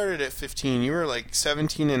I started at 15. You were like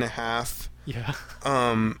 17 and a half. Yeah.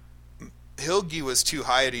 Hilgi was too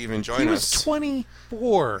high to even join us. He was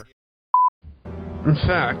 24. In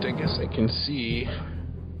fact, I guess I can see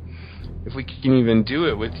if we can even do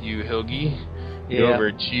it with you, Hilgi. You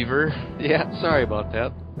overachiever. Yeah, sorry about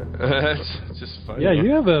that. That's just funny. Yeah, you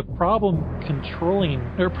have a problem controlling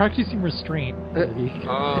or practicing restraint.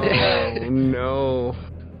 Oh, no.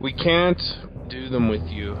 We can't do them with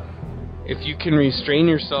you. If you can restrain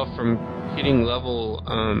yourself from hitting level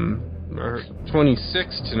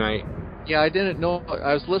 26 tonight, Yeah, I didn't know.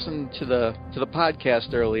 I was listening to the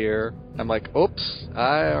podcast earlier. I'm like, oops,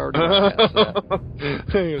 I already passed that.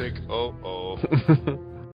 You're like, oh.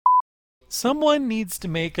 Someone needs to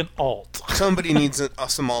make an alt. Somebody needs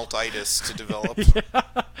some altitis to develop.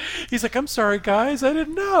 Yeah. He's like, I'm sorry, guys, I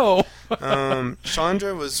didn't know.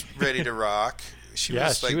 Chandra was ready to rock. She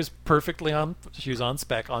was perfectly on. She was on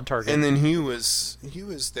spec, on target. And then he was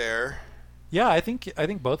there. Yeah, I think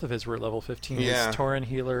both of his were at level 15. Yeah, his Tauren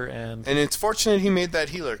healer and it's fortunate he made that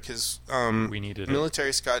healer because we needed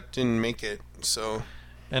Military Scott didn't make it. So.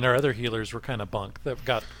 And our other healers were kind of bunk that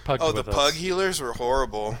got pugged with us. Oh, the pug healers were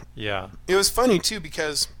horrible. Yeah. It was funny, too,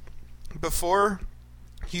 because before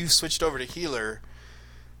you switched over to healer,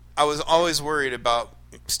 I was always worried about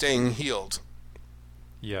staying healed.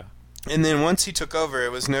 Yeah. And then once he took over,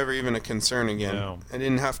 it was never even a concern again. No. I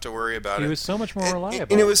didn't have to worry about it. He was so much more reliable.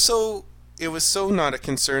 And it was so not a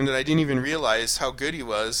concern that I didn't even realize how good he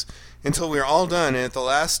was until we were all done. And at the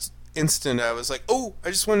last instant, I was like, oh, I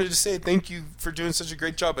just wanted to say thank you for doing such a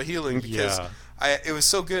great job of healing, because it was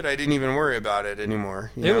so good I didn't even worry about it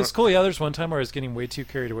anymore. It was cool. Yeah, there's one time where I was getting way too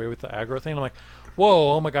carried away with the aggro thing. I'm like,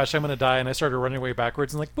 whoa, oh my gosh, I'm going to die. And I started running away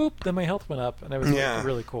backwards and like, boop, then my health went up. And it was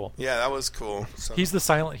really cool. Yeah, that was cool. So. He's the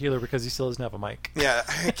silent healer because he still doesn't have a mic. Yeah,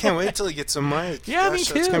 I can't wait till he gets a mic. Yeah, me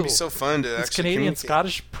too. It's going to be so fun to actually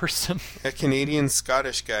Canadian-Scottish person. A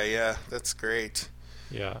Canadian-Scottish guy, yeah, that's great.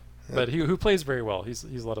 Yeah, but who plays very well. He's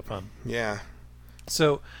a lot of fun. Yeah.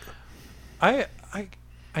 So, I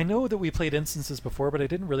know that we played Instances before, but I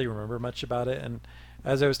didn't really remember much about it. And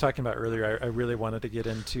as I was talking about earlier, I really wanted to get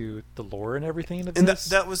into the lore and everything of this.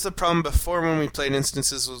 That was the problem before when we played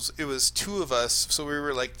Instances. It was two of us, so we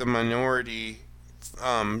were like the minority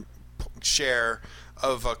share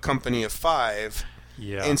of a company of 5.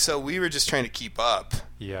 Yeah. And so we were just trying to keep up.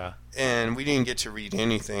 Yeah. And we didn't get to read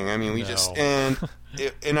anything. I mean,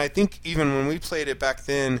 and I think even when we played it back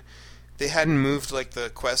then, they hadn't moved like the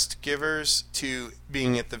quest givers to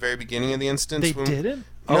being at the very beginning of the instance. They didn't?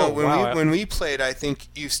 No, when we played, I think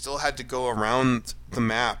you still had to go around the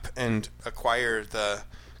map and acquire the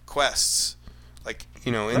quests, like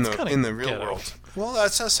in the real world. Well,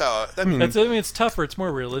 that's how. I mean, it's tougher. It's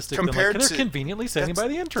more realistic. Compared they're conveniently standing by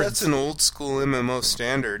the entrance. That's an old school MMO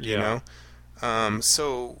standard, you know.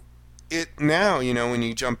 So it now, when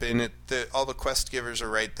you jump in, all the quest givers are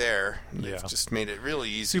right there. They've just made it really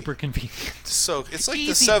easy. Super convenient. So it's like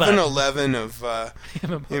the 7-Eleven of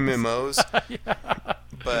MMOs. Yeah.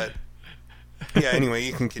 But yeah, anyway,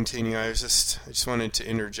 you can continue. I just wanted to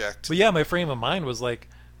interject. But yeah, my frame of mind was like,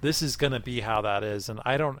 this is going to be how that is, and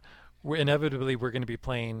inevitably we're going to be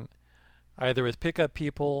playing either with pickup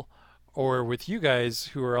people or with you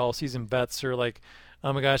guys who are all seasoned vets who are like,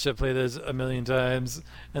 oh my gosh, I've played this a million times. And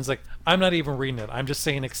it's like, I'm not even reading it. I'm just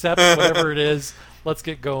saying accept whatever it is. Let's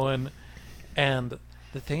get going. And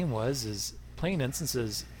the thing is playing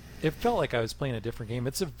Instances, it felt like I was playing a different game.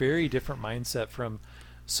 It's a very different mindset from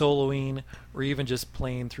soloing or even just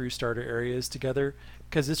playing through starter areas together,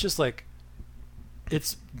 because it's just like,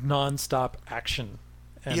 it's non-stop action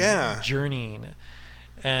and journeying.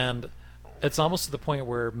 And it's almost to the point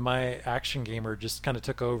where my action gamer just kind of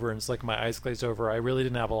took over, and it's like my eyes glazed over. I really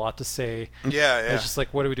didn't have a lot to say. Yeah. It's just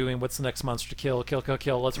like, what are we doing? What's the next monster to kill? Kill.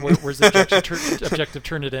 Where's the objective?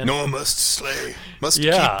 Turn it in. Noah must slay. Must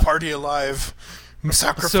keep party alive.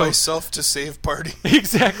 Sacrifice self to save party.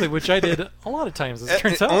 Exactly, which I did a lot of times, as it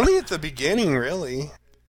turns out. Only at the beginning, really.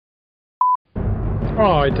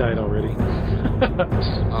 Oh, I died already.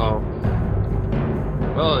 Oh.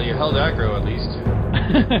 Well, you held aggro at least.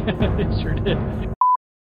 It sure did.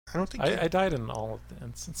 I don't think I died in all of the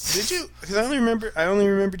instances. Did you? Because I only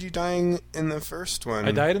remembered you dying in the first one.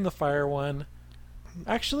 I died in the fire one.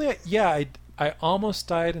 Actually, I almost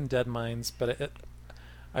died in Dead Mines, but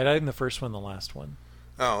I died in the first one, the last one.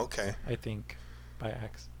 Oh, okay. I think by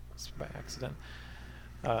accident.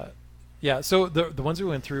 Yeah. So the ones we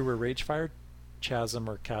went through were Ragefire,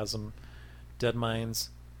 Chasm, Dead Mines,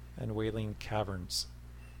 and Wailing Caverns.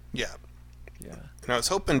 Yeah. Yeah. And I was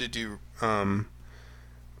hoping to do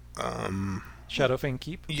Shadowfang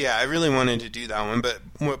Keep? Yeah, I really wanted to do that one, but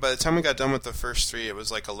by the time we got done with the first 3, it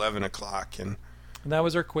was like 11 o'clock. And that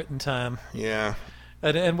was our quitting time. Yeah.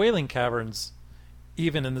 And Wailing Caverns,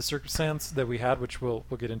 even in the circumstance that we had, which we'll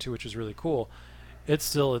get into, which is really cool,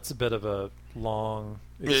 it's a bit of a long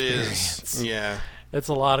experience. It is. Yeah. It's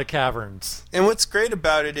a lot of caverns. And what's great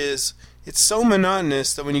about it is it's so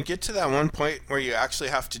monotonous that when you get to that one point where you actually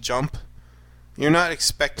have to jump, you're not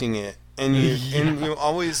expecting it, and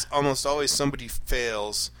almost always somebody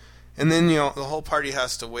fails, And then, the whole party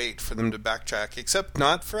has to wait for them to backtrack, except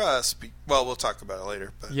not for us. Well, we'll talk about it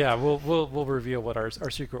later. But. Yeah, we'll reveal what our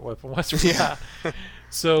secret weapon was. Yeah.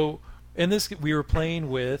 So, in this, we were playing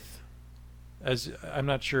with, as I'm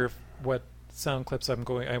not sure what sound clips I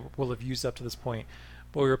will have used up to this point,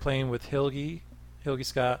 but we were playing with Hilgi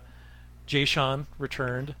Scott. Jay Sean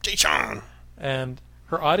returned. Jay Sean! And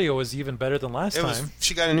her audio was even better than last time.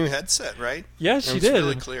 She got a new headset, right? Yeah, she did. It was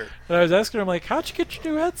really clear. And I was asking her, I'm like, how'd you get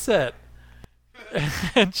your new headset?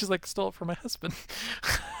 And she's like, stole it from my husband.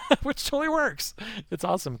 Which totally works. It's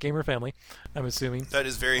awesome. Gamer family, I'm assuming. That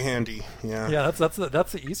is very handy. Yeah. Yeah, that's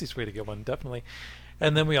the easiest way to get one, definitely.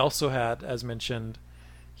 And then we also had, as mentioned,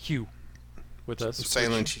 Hugh with us.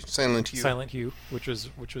 Silent Hugh, which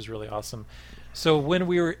was really awesome. So when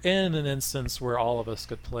we were in an instance where all of us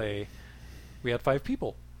could play, we had 5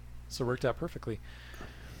 people, so it worked out perfectly.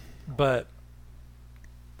 But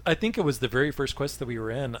I think it was the very first quest that we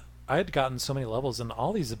were in. I had gotten so many levels, and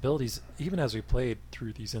all these abilities, even as we played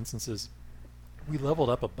through these instances, we leveled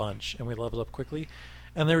up a bunch, and we leveled up quickly.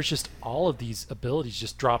 And there was just all of these abilities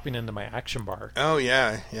just dropping into my action bar. Oh,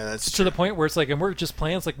 yeah. Yeah, that's to the point where it's like, and we're just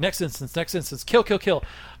playing, it's like, next instance, kill.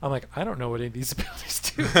 I'm like, I don't know what any of these abilities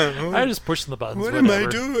do. I just push the buttons. What am I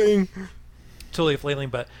doing? Totally flailing,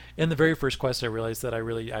 but in the very first quest, I realized that I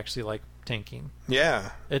really actually like tanking.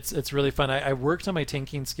 Yeah. It's really fun. I worked on my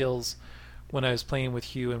tanking skills when I was playing with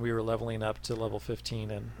Hugh, and we were leveling up to level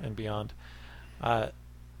 15 and beyond. And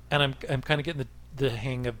I'm kind of getting the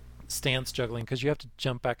hang of stance juggling, because you have to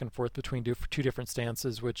jump back and forth between 2 different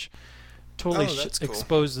stances, which totally cool.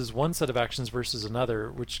 exposes one set of actions versus another,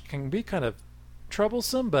 which can be kind of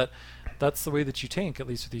troublesome, but that's the way that you tank, at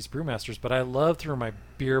least with these brewmasters. But I love throwing my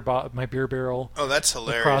beer barrel that's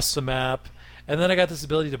hilarious. Across the map, and then I got this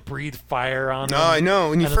ability to breathe fire on them. No, I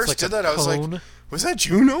know. When you first like did that, I was like, was that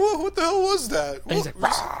you, Noah? What the hell was that?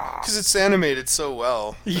 Because it's animated so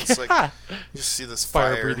well. It's like, you just see this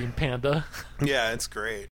fire-breathing panda. Yeah, it's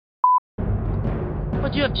great.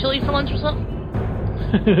 What, do you have chili for lunch or something?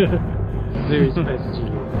 Very spicy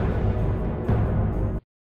chili.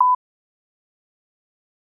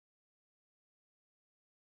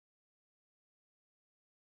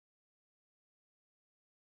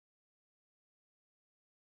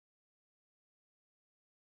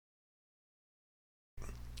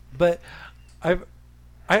 But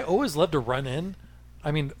I always love to run in.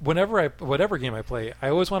 I mean, whatever game I play, I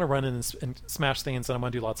always want to run in and smash things, and I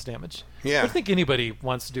want to do lots of damage. Yeah. I think anybody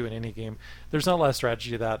wants to do in any game. There's not a lot of strategy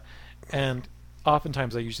to that, and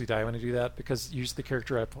oftentimes I usually die when I do that, because usually the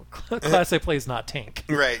character class I play is not tank.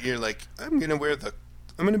 Right. You're like, I'm gonna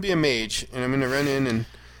be a mage, and I'm gonna run in and.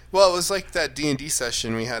 Well, it was like that D&D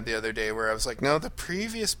session we had the other day where I was like, no, the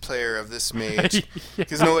previous player of this mage,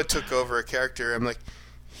 because Noah took over a character. I'm like,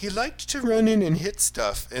 he liked to run in and hit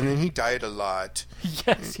stuff, and then he died a lot.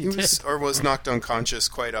 Yes, he did. Or was knocked unconscious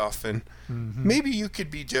quite often. Mm-hmm. Maybe you could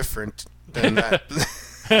be different than that.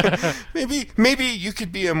 maybe you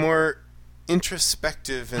could be a more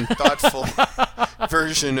introspective and thoughtful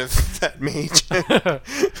version of that mage.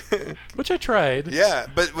 Which I tried. Yeah,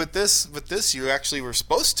 but with this, you actually were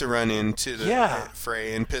supposed to run into the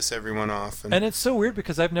fray and piss everyone off. And it's so weird,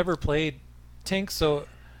 because I've never played tank,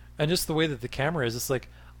 and just the way that the camera is, it's like,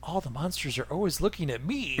 all the monsters are always looking at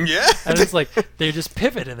me. Yeah. And it's like, they just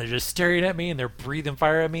pivot, and they're just staring at me, and they're breathing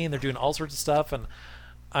fire at me, and they're doing all sorts of stuff, and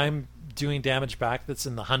I'm doing damage back that's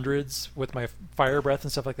in the hundreds with my fire breath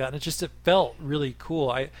and stuff like that. And it felt really cool.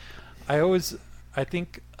 I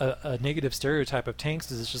think a negative stereotype of tanks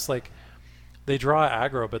is it's just like, they draw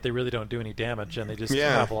aggro, but they really don't do any damage, and they just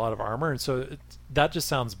have a lot of armor, and so that just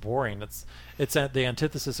sounds boring. It's the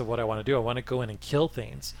antithesis of what I want to do. I want to go in and kill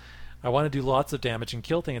things. I want to do lots of damage and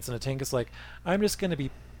kill things, and a tank is like, I'm just going to be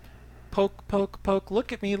poke,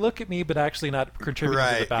 look at me, but actually not contributing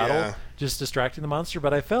to the battle, just distracting the monster.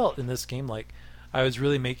 But I felt in this game like I was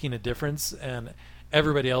really making a difference, and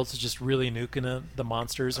everybody else is just really nuking the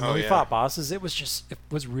monsters. And when we fought bosses, it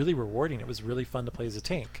was really rewarding. It was really fun to play as a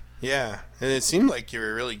tank. Yeah, and it seemed like you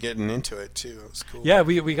were really getting into it too. It was cool. Yeah,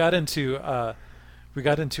 we got into an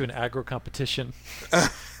aggro competition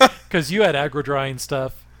because you had aggro drawing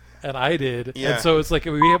stuff and I did, and so it's like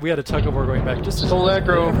we had a tug of war going back. Just stole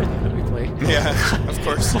aggro. Everything that we played. Yeah, of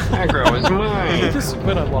course. Aggro is mine. We just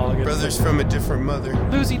went along. Brothers from a different mother.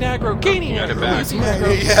 Losing aggro, gaining aggro, losing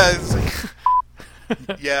aggro. Yeah, it's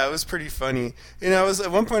like, yeah, it was pretty funny. And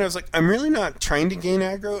at one point I was like, I'm really not trying to gain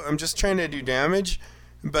aggro. I'm just trying to do damage.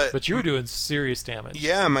 But you were doing serious damage.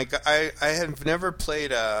 Yeah, I had never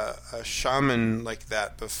played a shaman like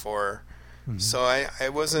that before. Mm-hmm. So I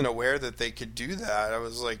wasn't aware that they could do that. I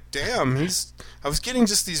was like, damn, I was getting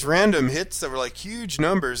just these random hits that were like huge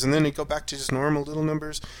numbers, and then he'd go back to just normal little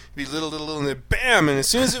numbers. It'd be little, and then bam, and as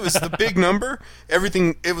soon as it was the big number,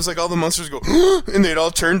 it was like all the monsters would go, and they'd all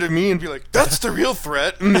turn to me and be like, that's the real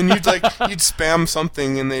threat. And then you'd spam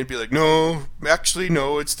something, and they'd be like, no, actually,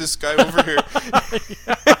 no, it's this guy over here.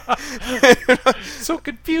 So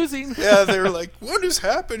confusing. Yeah, they were like, what is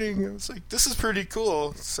happening? I was like, this is pretty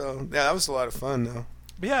cool. So, yeah, that was a lot of fun, though.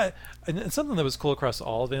 Yeah, and something that was cool across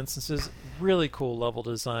all of the instances, really cool level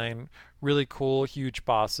design, really cool huge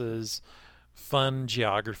bosses, fun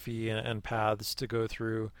geography and paths to go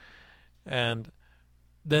through. And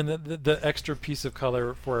then the extra piece of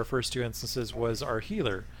color for our first 2 instances was our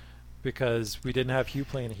healer, because we didn't have Hugh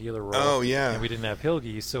playing a healer role. Oh, yeah. And we didn't have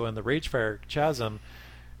Hilgi, so in the Ragefire Chasm,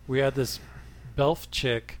 we had this Belf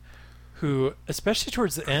chick who, especially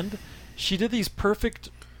towards the end, she did these perfect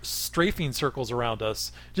strafing circles around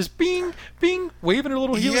us, just bing, waving her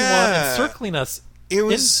little healing wand and circling us. It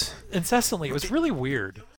was incessantly. It was really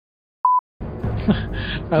weird.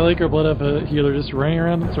 I like her blood up a healer just running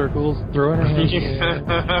around in circles, throwing her hands in the air.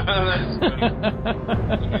 That's funny.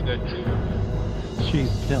 You do that too. She's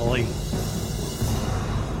Kelly.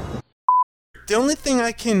 The only thing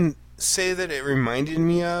I can say that it reminded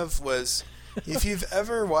me of was, if you've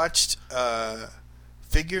ever watched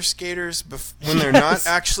figure skaters when they're not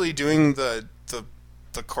actually doing the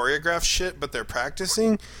choreographed shit, but they're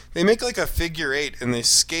practicing, they make like a figure 8 and they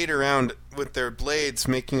skate around with their blades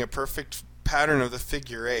making a perfect pattern of the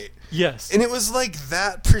figure 8. Yes. And it was like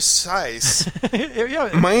that precise. Yeah,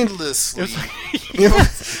 mindlessly. It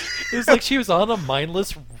was like she was on a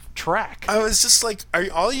mindless track. I was just like,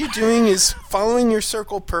 all you doing is following your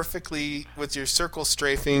circle perfectly with your circle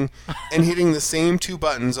strafing and hitting the same 2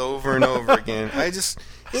 buttons over and over again.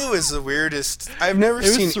 It was the weirdest. I've never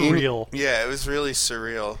seen. It was surreal. Yeah, it was really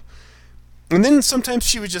surreal. And then sometimes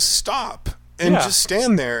she would just stop and just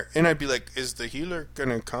stand there, and I'd be like, "Is the healer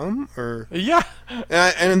gonna come?" Or yeah.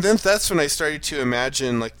 And then that's when I started to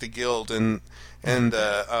imagine like the guild and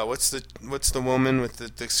what's the woman with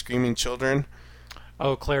the screaming children?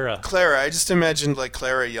 Oh, Clara. I just imagined like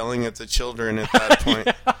Clara yelling at the children at that point.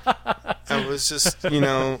 I was just,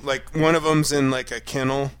 like one of them's in like a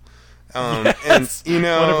kennel. And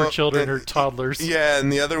one of her children are toddlers. Yeah,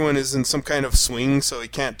 and the other one is in some kind of swing, so he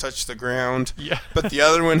can't touch the ground. Yeah. But the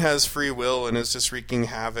other one has free will and is just wreaking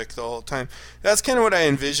havoc the whole time. That's kind of what I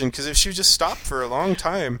envisioned, because if she would just stop for a long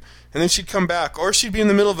time, and then she'd come back, or she'd be in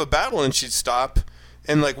the middle of a battle and she'd stop,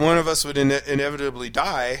 and like one of us would inevitably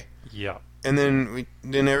die. Yeah. And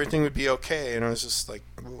then everything would be okay, and I was just like,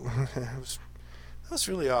 that was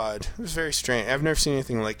really odd. It was very strange. I've never seen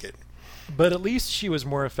anything like it. But at least she was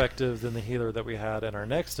more effective than the healer that we had in our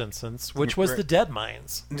next instance, which was the Dead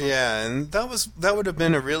Mines. Yeah, and that would have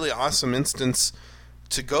been a really awesome instance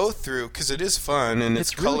to go through, because it is fun and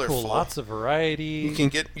it's really colorful. Cool. Lots of variety. You can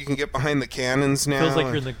get behind the cannons now. Feels like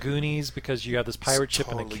you're in the Goonies because you have this pirate ship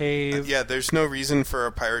in a cave. Yeah, there's no reason for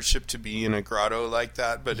a pirate ship to be in a grotto like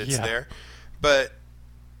that, but it's there. But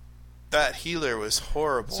that healer was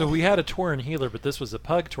horrible. So we had a Tauren healer, but this was a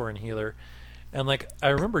Pug Tauren healer. And like I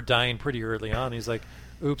remember dying pretty early on. He's like,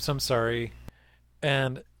 "Oops, I'm sorry."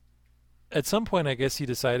 And at some point, I guess he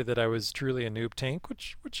decided that I was truly a noob tank,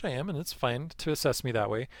 which I am, and it's fine to assess me that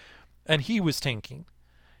way. And he was tanking.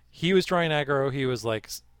 He was drawing aggro. He was like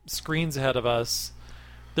screens ahead of us.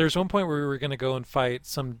 There's one point where we were going to go and fight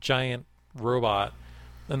some giant robot,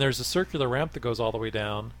 and there's a circular ramp that goes all the way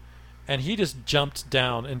down. And he just jumped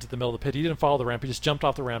down into the middle of the pit. He didn't follow the ramp. He just jumped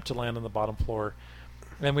off the ramp to land on the bottom floor.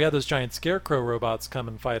 And we had those giant scarecrow robots come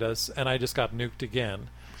and fight us, and I just got nuked again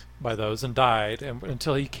by those and died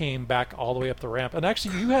until he came back all the way up the ramp. And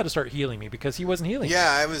actually, you had to start healing me because he wasn't healing me.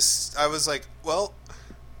 Yeah, I was like, well,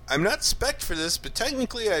 I'm not spec'd for this, but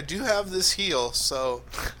technically I do have this heal, so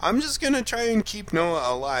I'm just going to try and keep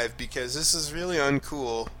Noah alive because this is really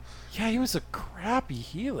uncool. Yeah, he was a crappy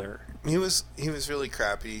healer. He was really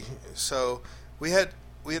crappy. So we had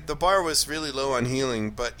the bar was really low on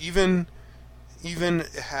healing, but even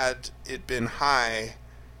had it been high,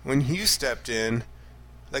 when Hugh stepped in,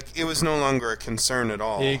 like it was no longer a concern at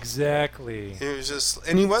all. Exactly. It was just,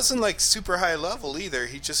 and he wasn't like super high level either.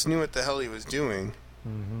 He just knew what the hell he was doing.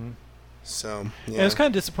 Mm-hmm. So yeah, and it was kind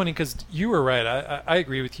of disappointing because you were right. I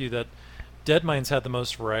agree with you that Dead Mines had the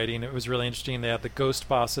most variety, and it was really interesting. They had the ghost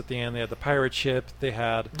boss at the end. They had the pirate ship. They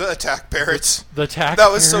had the attack parrots. The attack.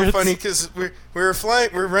 That was so funny because we were flying.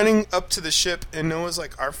 We're running up to the ship, and Noah's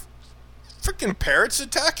like, "Are freaking parrots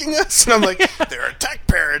attacking us?" And I'm like, "They're attack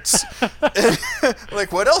parrots." And,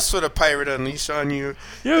 like, what else would a pirate unleash on you?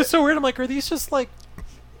 Yeah, it was so weird. I'm like, are these just like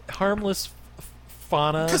harmless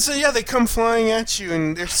fauna. Because they come flying at you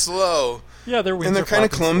and they're slow. Yeah, their wings and they're kind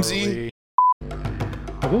of clumsy. Slowly.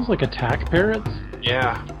 Are those like attack parrots?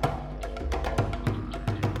 Yeah.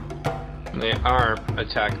 They are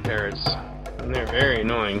attack parrots. And they're very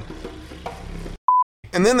annoying.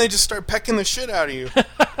 And then they just start pecking the shit out of you.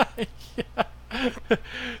 Yeah.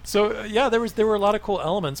 So there were a lot of cool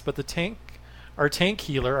elements, but our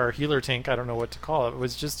healer tank, I don't know what to call it,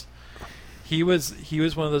 was just he was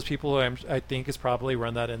one of those people who I think has probably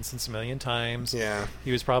run that instance a million times. Yeah.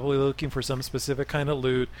 He was probably looking for some specific kind of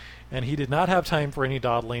loot, and he did not have time for any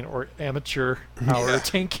dawdling or amateur power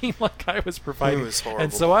tanking like I was providing. It was horrible.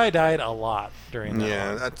 And so I died a lot during that.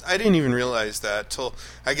 Yeah, I didn't even realize that till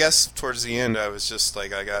I guess towards the end. I was just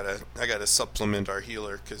like, I gotta supplement our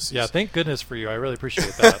healer because thank goodness for you. I really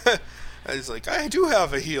appreciate that. I was like, I do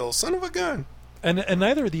have a heal, son of a gun. And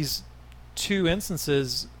neither of these two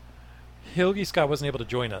instances, Hilgi Scott wasn't able to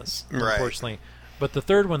join us, unfortunately. But the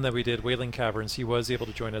third one that we did, Wailing Caverns, he was able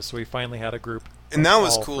to join us, so we finally had a group. And that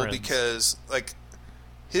was cool friends. because like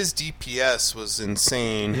his DPS was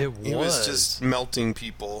insane. He was just melting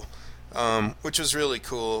people, which was really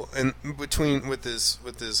cool. And with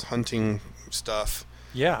his hunting stuff,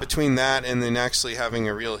 between that and then actually having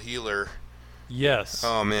a real healer, yes.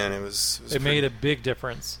 Oh man, it made a big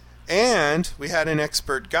difference. And we had an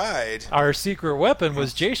expert guide. Our secret weapon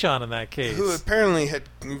was Jason in that case, who apparently had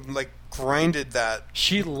grinded that.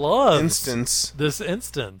 She loves this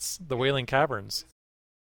instance, the Wailing Caverns.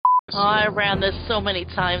 Oh, I ran this so many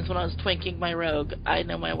times when I was twinking my rogue. I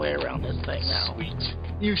know my way around this thing now. Sweet.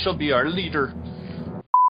 You shall be our leader.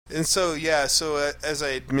 And so, as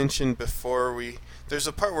I had mentioned before, there's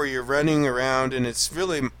a part where you're running around and it's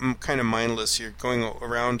really kind of mindless. You're going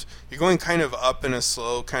around, you're going kind of up in a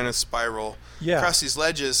slow kind of spiral across these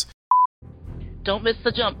ledges. Don't miss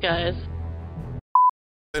the jump, guys.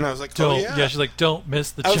 And I was like, she's like, don't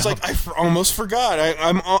miss the jump. I was like, I almost forgot.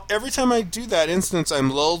 I'm every time I do that instance, I'm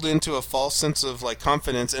lulled into a false sense of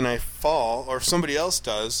confidence and I fall, or somebody else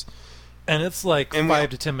does. And it's like 5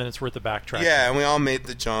 to 10 minutes worth of backtracking. Yeah, and we all made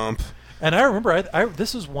the jump. And I remember,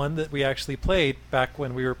 this was one that we actually played back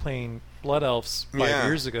when we were playing Blood Elves 5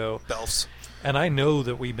 years ago. Belfs. And I know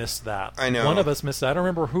that we missed that. I know. One of us missed that. I don't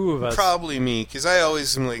remember who of us. Probably me, because I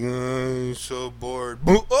always am like, I'm so bored.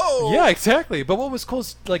 Oh! Yeah, exactly. But what was cool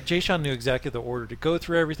is, Jason knew exactly the order to go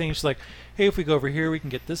through everything. She's like, hey, if we go over here, we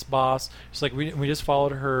can get this boss. She's like, we just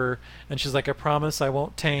followed her. And she's like, I promise I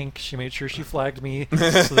won't tank. She made sure she flagged me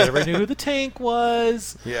so that everybody knew who the tank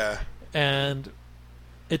was. Yeah. And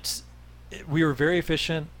we were very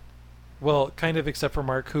efficient. Well, kind of, except for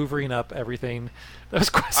Mark hoovering up everything. That was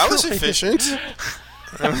quite I was efficient.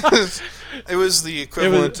 It was the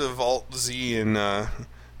equivalent of Alt-Z in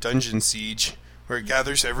Dungeon Siege, where it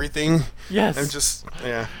gathers everything. Yes. And just,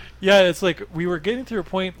 Yeah, it's like we were getting through a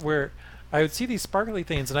point where I would see these sparkly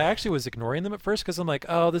things, and I actually was ignoring them at first because I'm like,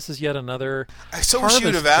 oh, this is yet another I so wish you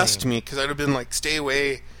would have asked me, because I'd have been like, stay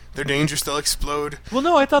away. They're dangerous, they'll explode. Well,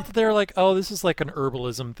 no, I thought that they were like, oh, this is like an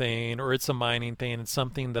herbalism thing, or it's a mining thing, it's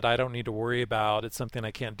something that I don't need to worry about, it's something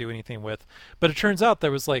I can't do anything with. But it turns out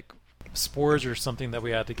there was spores or something that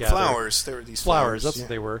we had to gather. Flowers, there were these flowers. That's what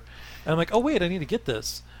they were. And I'm like, oh, wait, I need to get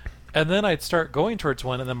this. And then I'd start going towards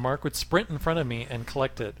one, and then Mark would sprint in front of me and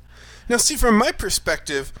collect it. Now, see, from my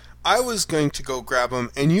perspective, I was going to go grab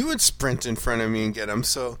them, and you would sprint in front of me and get them.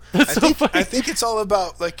 So I think it's all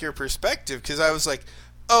about your perspective, because I was like,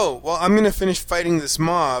 oh, well, I'm going to finish fighting this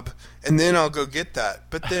mob, and then I'll go get that.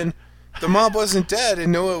 But then the mob wasn't dead, and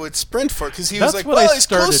Noah would sprint for it, because he was like, well, he's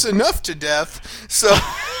close enough to death, so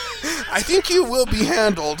I think you will be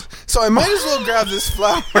handled, so I might as well grab this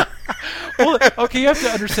flower. Well, okay, you have to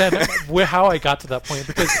understand how I got to that point,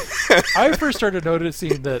 because I first started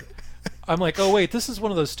noticing that I'm like, oh, wait, this is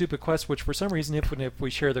one of those stupid quests, which for some reason, if we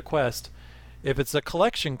share the quest, if it's a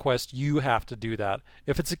collection quest, you have to do that.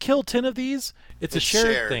 If it's a kill 10 of these, it's a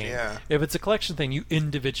shared thing. Yeah. If it's a collection thing, you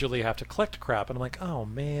individually have to collect crap. And I'm like, oh,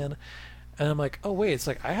 man. And I'm like, oh, wait, it's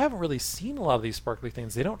like I haven't really seen a lot of these sparkly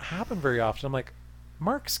things. They don't happen very often. I'm like,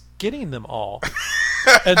 Mark's getting them all.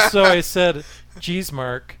 And so I said, geez,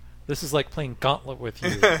 Mark, this is like playing Gauntlet with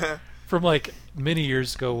you. From many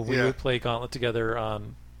years ago when we would play Gauntlet together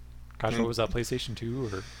on, gosh, what was that, PlayStation 2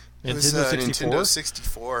 or Nintendo 64? Nintendo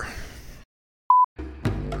 64.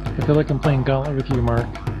 I feel like I'm playing Gauntlet with you, Mark.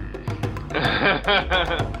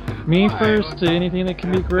 Me first to anything that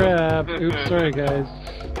can be grabbed. Oops, sorry, guys.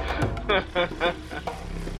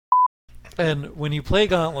 And when you play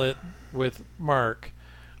Gauntlet with Mark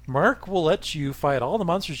will let you fight all the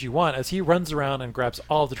monsters you want as he runs around and grabs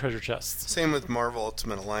all the treasure chests. Same with Marvel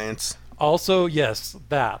Ultimate Alliance. Also, yes,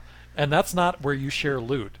 that. And that's not where you share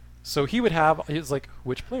loot. So he was like,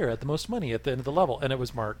 which player had the most money at the end of the level? And it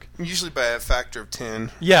was Mark. Usually by a factor of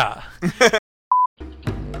 10. Yeah.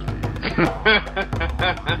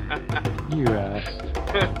 You asked.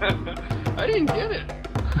 I didn't get it.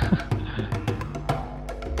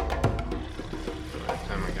 That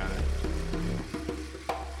time I got it.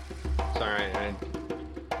 It's alright.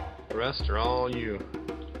 The rest are all you.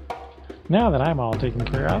 Now that I'm all taken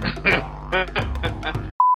care of.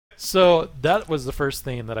 So that was the first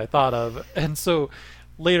thing that I thought of. And so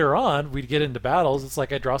later on, we'd get into battles. It's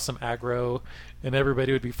like I draw some aggro, and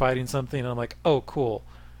everybody would be fighting something, and I'm like, oh, cool.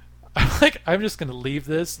 I'm just going to leave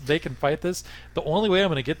this. They can fight this. The only way I'm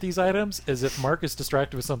going to get these items is if Mark is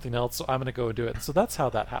distracted with something else, so I'm going to go and do it. So that's how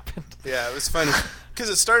that happened. Yeah, it was funny. Because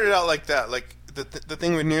it started out like that. Like, the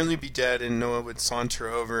thing would nearly be dead, and Noah would saunter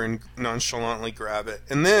over and nonchalantly grab it.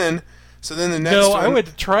 And then, so then the next one... No, I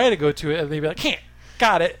would try to go to it, and they'd be like, can't.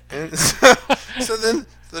 Got it. And so then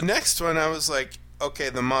the next one, I was like, okay,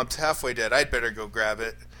 the mob's halfway dead. I'd better go grab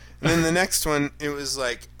it. And then the next one, it was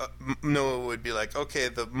like, Noah would be like, okay,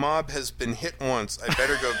 the mob has been hit once. I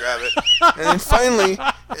better go grab it. And then finally,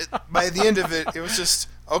 by the end of it, it was just,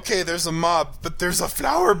 okay, there's a mob, but there's a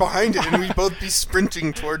flower behind it, and we'd both be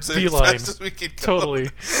sprinting towards it as fast as we could go. Totally.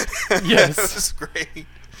 Yes. It was great.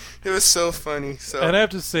 It was so funny. So. And I have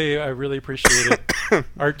to say, I really appreciated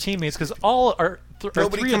our teammates, because all our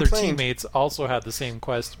three other teammates also had the same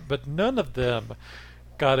quest, but none of them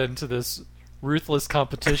got into this ruthless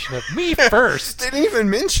competition of me first. They didn't even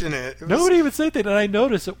mention it. Nobody even said that, and I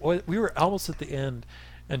noticed it. We were almost at the end,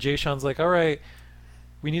 and Jay Sean's like, all right,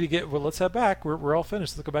 we need to let's head back. We're all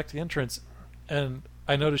finished. Let's go back to the entrance. And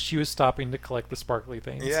I noticed she was stopping to collect the sparkly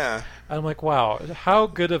things. Yeah. And I'm like, wow, how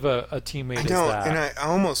good of a teammate is that? And I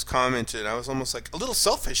almost commented. I was almost like, a little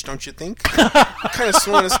selfish, don't you think? Kind of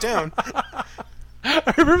slowing us down.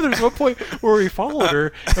 I remember there was one point where we followed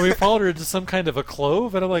her, and we followed her into some kind of a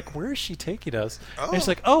clove, and I'm like, where is she taking us? Oh. And she's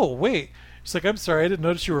like, oh, wait. She's like, I'm sorry, I didn't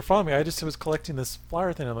notice you were following me. I just was collecting this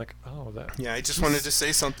flower thing. I'm like, oh, that. Yeah, I just wanted to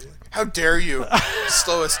say something. How dare you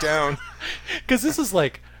slow us down? Because this is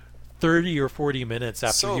like 30 or 40 minutes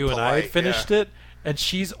after So you and I polite, finished it, and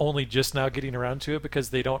she's only just now getting around to it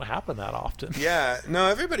because they don't happen that often. Yeah, no,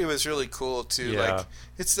 everybody was really cool too. Yeah. Like,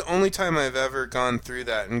 it's the only time I've ever gone through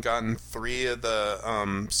that and gotten 3 of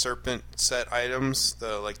the serpent set items,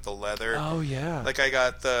 the leather. Oh yeah. Like I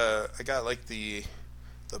got the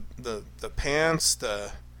pants,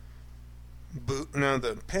 the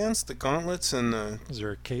pants, the gauntlets, and the. Is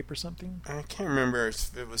there a cape or something? I can't remember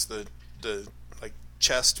if it was the like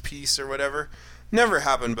chest piece or whatever. Never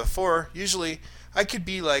happened before. Usually, I could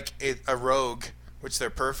be like a rogue, which they're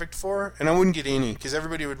perfect for, and I wouldn't get any because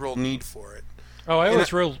everybody would roll need for it. Oh, I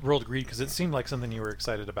always rolled greed because it seemed like something you were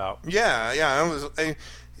excited about. Yeah.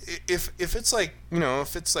 If it's like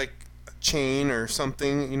if it's like a chain or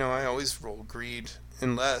something, I always roll greed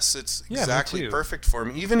unless it's exactly perfect for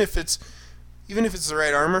me. Even if it's the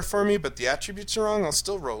right armor for me, but the attributes are wrong, I'll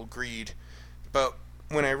still roll greed. But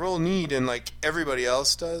when I roll need and like everybody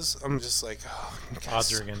else does, I'm just like, oh,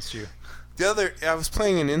 odds are against you. I was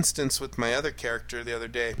playing an instance with my other character the other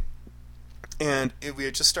day, and we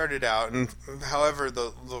had just started out, and however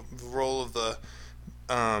the role of the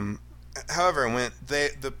however it went,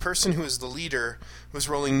 the person who was the leader was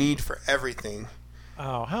rolling need for everything.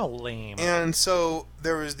 Oh, how lame. And so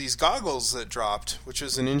there was these goggles that dropped, which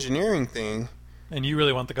was an engineering thing. And you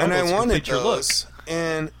really want the goggles and I wanted to complete those,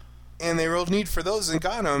 your look. And they rolled need for those and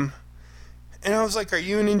got them. And I was like, are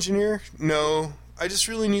you an engineer? No, I just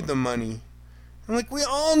really need the money. I'm like, we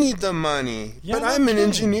all need the money, but I'm an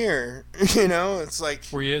engineer. It's like...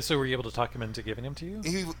 Were you able to talk him into giving them to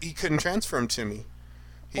you? He couldn't transfer them to me.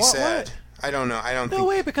 He said... What? I don't know. I don't think... No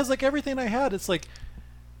way, because like everything I had, it's like...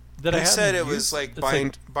 They said it was like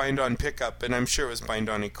bind on pickup, and I'm sure it was bind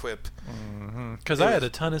on equip. Because I had a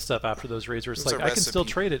ton of stuff after those raids where it's like, I can still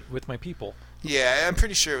trade it with my people. Yeah, I'm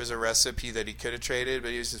pretty sure it was a recipe that he could have traded,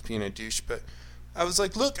 but he was just being a douche. But I was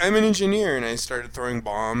like, look, I'm an engineer, and I started throwing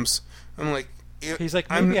bombs. I'm like... He's like,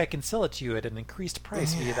 maybe I can sell it to you at an increased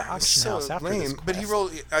price via the auction house after this quest. But he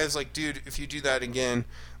rolled... I was like, dude, if you do that again,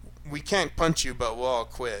 we can't punch you, but we'll all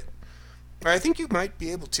quit. But I think you might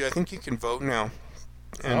be able to. I think you can vote now.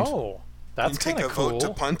 And that's kind of cool. Take a vote to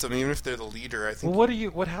punt them, even if they're the leader. I think. Well,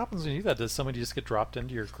 what happens when you do that? Does somebody just get dropped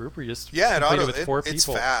into your group, or you just complete it with 4 people? It's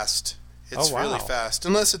fast. It's really fast,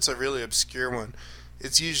 unless it's a really obscure one.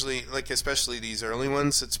 It's usually like, especially these early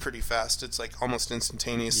ones, it's pretty fast. It's like almost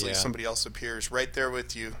instantaneously somebody else appears right there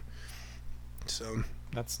with you. So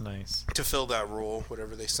that's nice to fill that role,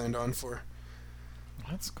 whatever they signed on for.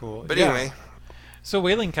 That's cool. But anyway, so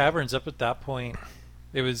Wailing Caverns up at that point,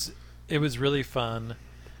 it was really fun.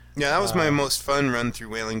 Yeah, that was my most fun run through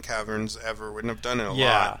Wailing Caverns ever. Wouldn't have done it a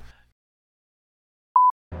lot.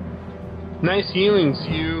 Nice healings,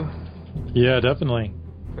 you. Yeah, definitely.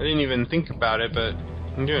 I didn't even think about it, but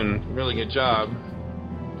I'm doing a really good job.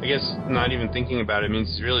 I guess not even thinking about it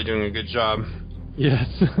means really doing a good job. Yes.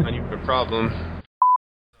 Not even a problem.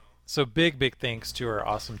 So big thanks to our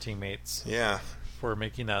awesome teammates. Yeah. For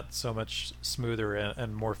making that so much smoother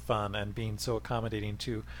and more fun, and being so accommodating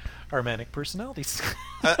to our manic personalities.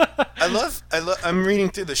 I'm reading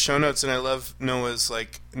through the show notes, and I love Noah's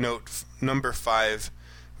note number 5,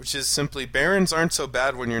 which is simply, Barons aren't so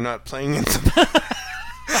bad when you're not playing in them.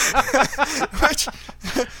 Which,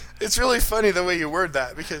 it's really funny the way you word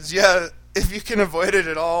that, because if you can avoid it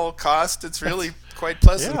at all costs, it's really quite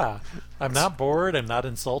pleasant. Yeah, I'm not bored, I'm not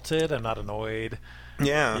insulted, I'm not annoyed.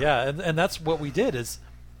 Yeah, and that's what we did. Is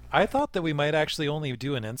I thought that we might actually only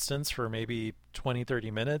do an instance for maybe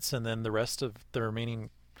 20-30 minutes, and then the rest of the remaining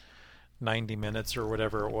 90 minutes or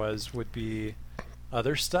whatever it was would be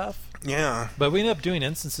other stuff. Yeah, but we ended up doing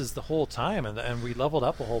instances the whole time, and we leveled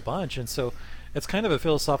up a whole bunch. And so it's kind of a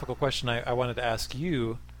philosophical question I wanted to ask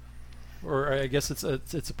you, or I guess it's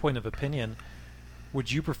a point of opinion.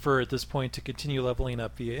 Would you prefer at this point to continue leveling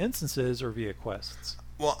up via instances or via quests?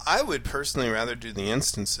 Well, I would personally rather do the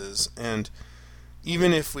instances, and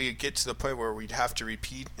even if we get to the point where we'd have to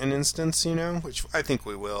repeat an instance, which I think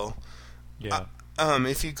we will. Yeah.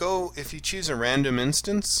 If you choose a random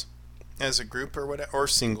instance as a group or whatever, or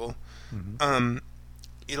single,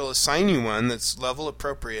 it'll assign you one that's level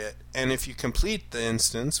appropriate, and if you complete the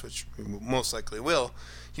instance, which we most likely will,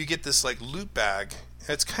 you get this loot bag.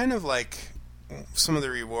 It's kind of like some of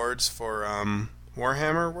the rewards for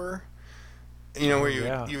Warhammer were. Where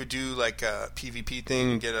you would do a PvP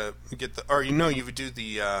thing and you would do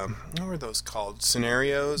the what were those called,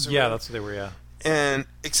 scenarios? Yeah, that's what they were. Yeah. And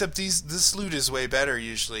except this loot is way better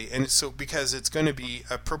usually, and so because it's going to be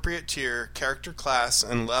appropriate to your character class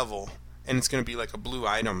and level, and it's going to be like a blue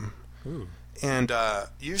item. Ooh. And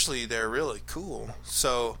usually they're really cool.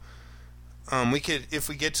 So we could, if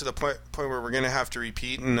we get to the point where we're going to have to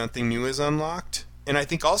repeat and nothing new is unlocked. And I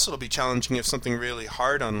think also it'll be challenging if something really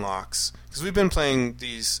hard unlocks. Because we've been playing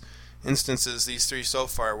these instances, these 3 so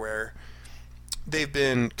far, where they've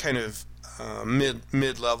been kind of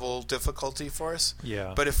mid-level difficulty for us.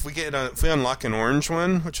 Yeah. But if we unlock an orange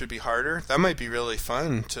one, which would be harder, that might be really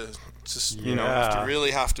fun to just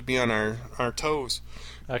have to be on our toes.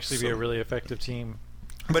 Actually, be a really effective team.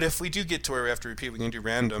 But if we do get to where we have to repeat, we can do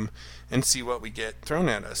random and see what we get thrown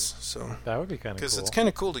at us. So that would be kind of cool. Because it's kind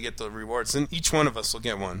of cool to get the rewards, and each one of us will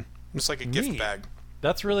get one. It's like a gift bag.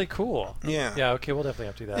 That's really cool. Yeah. Yeah. Okay, we'll definitely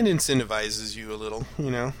have to do that. It incentivizes you a little.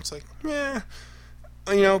 It's like,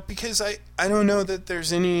 because I don't know that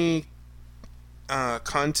there's any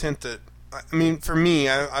content that, I mean, for me,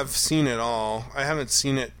 I've seen it all. I haven't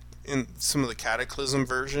seen it in some of the Cataclysm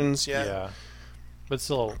versions yet. Yeah. But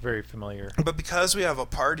still very familiar. But because we have a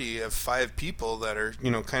party of 5 people that are,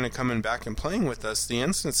 kind of coming back and playing with us, the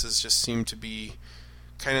instances just seem to be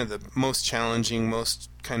kind of the most challenging, most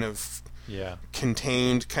kind of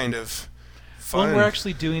contained, kind of fun. Well, we're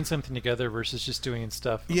actually doing something together versus just doing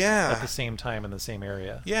stuff at the same time in the same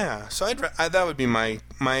area. Yeah, so that would be my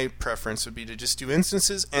preference, would be to just do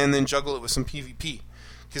instances and then juggle it with some PvP.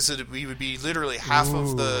 Because we would be literally half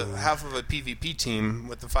of a PvP team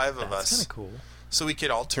with the 5 of us. That's kind of cool. So we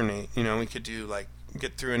could alternate, we could do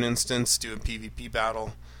get through an instance, do a PvP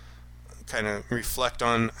battle, kind of reflect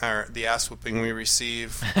on the ass whooping we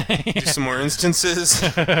receive, do some more instances,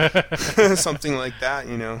 something like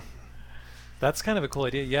that, That's kind of a cool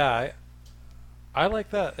idea. Yeah, I like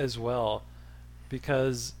that as well,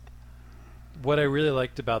 because what I really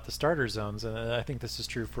liked about the starter zones, and I think this is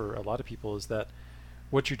true for a lot of people, is that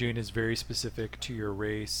what you're doing is very specific to your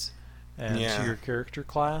race and to your character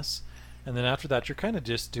class. And then after that, you're kind of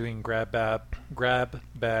just doing grab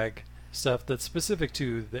bag stuff that's specific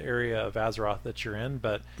to the area of Azeroth that you're in,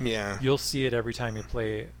 but you'll see it every time you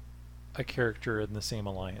play a character in the same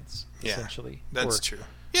alliance, essentially. That's true.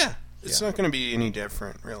 Yeah, it's not going to be any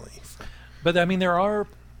different, really. But, I mean, there are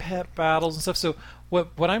pet battles and stuff, so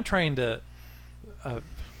what I'm trying to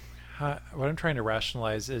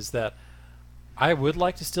rationalize is that I would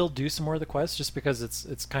like to still do some more of the quests just because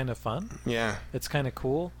it's kind of fun. Yeah. It's kind of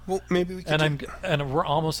cool. Well, maybe we can and we're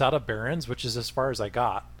almost out of Barons, which is as far as I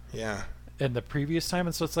got. Yeah. In the previous time,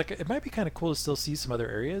 and so it's like it might be kind of cool to still see some other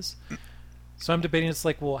areas. So I'm debating, it's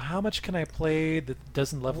like, well, how much can I play that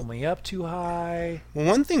doesn't level me up too high? Well,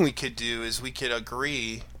 one thing we could do is we could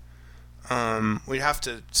agree, we'd have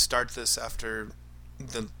to start this after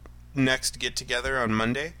next get together on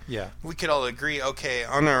Monday, we could all agree, okay,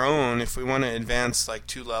 on our own, if we want to advance like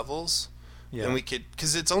 2 levels, then we could,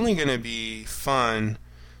 because it's only going to be fun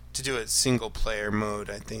to do it single player mode.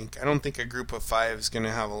 I don't think a group of 5 is going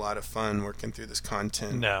to have a lot of fun working through this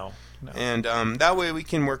content. No. And that way we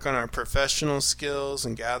can work on our professional skills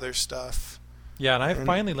and gather stuff. Yeah, and I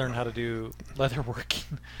finally learned how to do leather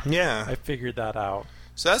working. Yeah. I figured that out.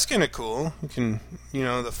 So that's kind of cool. You can,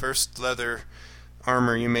 the first leather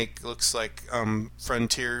armor you make looks like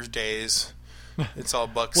Frontier days. It's all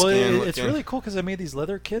buckskin looking. It's really cool because I made these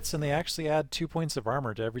leather kits, and they actually add 2 points of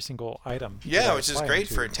armor to every single item. Yeah, which is great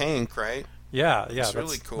for a tank, right? Yeah, it's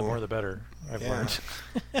really cool. The more the better, I've learned.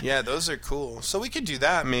 Yeah, those are cool. So we could do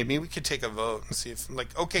that, maybe. We could take a vote and see if,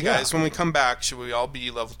 okay, guys, when we come back, should we all be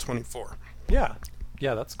level 24? Yeah,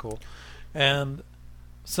 that's cool. And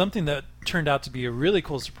something that turned out to be a really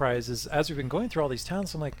cool surprise is, as we've been going through all these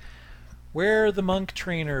towns, I'm like, where are the monk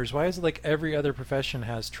trainers? Why is it like every other profession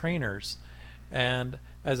has trainers? And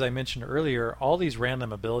as I mentioned earlier, all these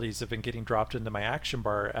random abilities have been getting dropped into my action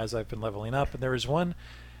bar as I've been leveling up. And there was one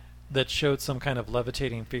that showed some kind of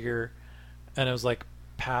levitating figure, and it was like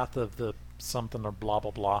Path of the something or blah,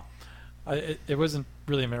 blah, blah. It wasn't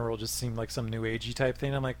really memorable, just seemed like some new agey type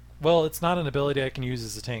thing. I'm like, well, it's not an ability I can use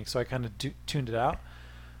as a tank, so I kind of tuned it out.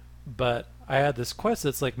 But I had this quest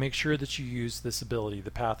that's like, make sure that you use this ability,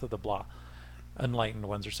 the Path of the blah, Enlightened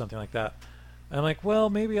Ones or something like that. And I'm like, well,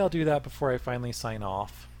 maybe I'll do that before I finally sign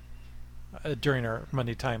off during our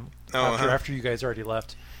Monday time after you guys already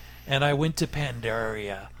left. And I went to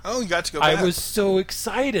Pandaria. Oh, you got to go back. I was so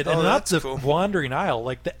excited. Oh, and not the cool. Wandering Isle,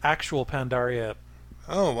 like the actual Pandaria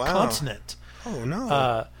continent. Oh,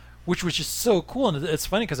 no. Which was just so cool. And it's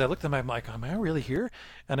funny because I looked at them, I'm like, am I really here?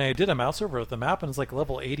 And I did a mouse over with the map, and it's like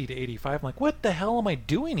level 80 to 85. I'm like, what the hell am I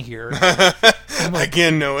doing here? Like,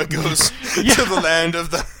 again, Noah goes to the land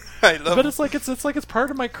of the... But it's like it's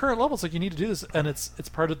part of my current level. It's like you need to do this, and it's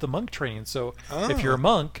part of the monk training. So if you're a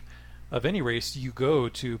monk of any race, you go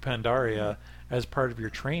to Pandaria as part of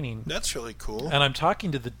your training. That's really cool. And I'm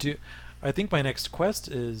talking to the dude. I think my next quest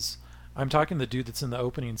is I'm talking to the dude that's in the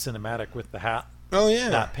opening cinematic with the hat. Oh yeah,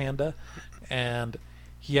 that panda, and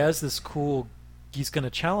he has this cool. He's going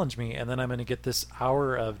to challenge me, and then I'm going to get this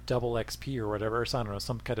hour of double XP or whatever. So I don't know,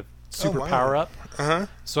 some kind of super power up.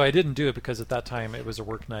 So I didn't do it because at that time it was a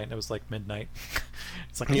work night and it was like midnight.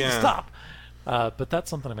 It's like, stop. But that's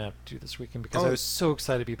something I'm going to have to do this weekend because I was so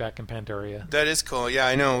excited to be back in Pandaria. That is cool. Yeah,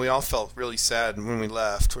 I know. We all felt really sad when we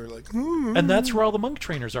left. We were like, And that's where all the monk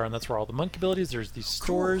trainers are, and that's where all the monk abilities. There's these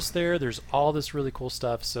stores there. There's all this really cool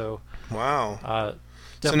stuff. So wow.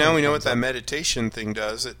 So now we know what that meditation thing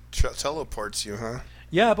does. It teleports you, huh?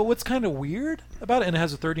 Yeah, but what's kind of weird about it, and it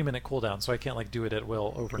has a 30-minute cooldown, so I can't like do it at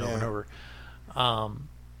will over and over and over.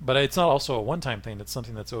 But it's not also a one-time thing. It's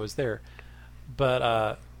something that's always there. But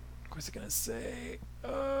what was I gonna say?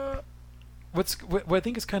 What I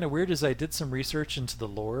think is kind of weird is I did some research into the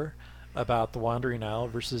lore about the Wandering Isle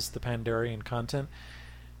versus the Pandarian content.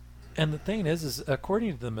 And the thing is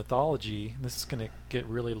according to the mythology, this is going to get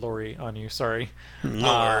really lore-y on you, sorry.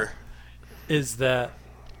 Lore. Is that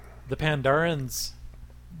the Pandarians,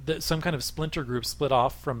 some kind of splinter group split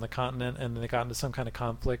off from the continent, and they got into some kind of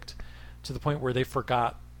conflict to the point where they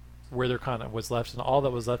forgot where their continent was left, and all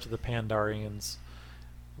that was left of the Pandarians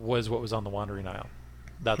was what was on the Wandering Isle.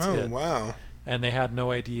 That's it. Oh, wow. And they had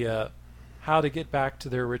no idea how to get back to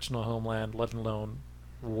their original homeland, let alone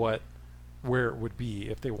where it would be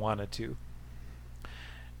if they wanted to.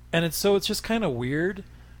 And it's just kind of weird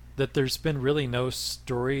that there's been really no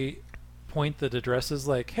story point that addresses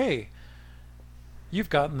like, hey, you've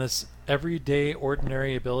gotten this everyday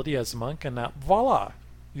ordinary ability as a monk, and now voila,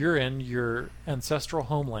 you're in your ancestral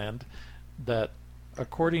homeland that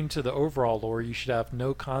according to the overall lore you should have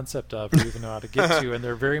no concept of or even know how to get to. And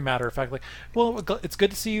they're very matter of fact like, well, it's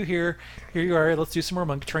good to see you here you are, let's do some more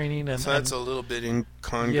monk training. And so that's a little bit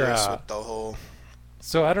incongruous with the whole.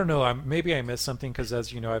 So I don't know, maybe I missed something because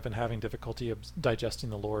as you know I've been having difficulty digesting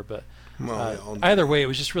the lore, but either way it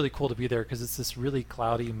was just really cool to be there because it's this really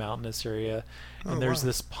cloudy mountainous area, and there's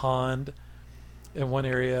this pond in one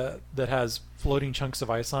area that has floating chunks of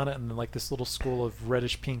ice on it, and then like this little school of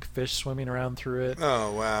reddish pink fish swimming around through it.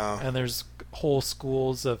 Oh wow. And there's whole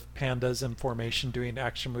schools of pandas in formation doing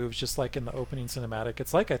action moves just like in the opening cinematic.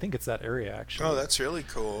 It's like I think it's that area actually. Oh, that's really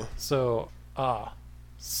cool. So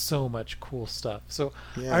so much cool stuff. So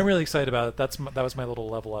I'm really excited about it. That was my little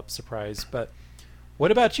level up surprise. But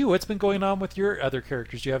what about you? What's been going on with your other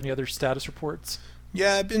characters? Do you have any other status reports?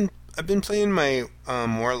 Yeah, I've been playing my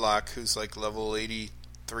Warlock, who's like level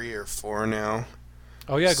 83 or 4 now.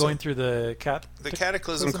 Oh yeah, going through the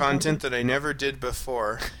Cataclysm content that I never did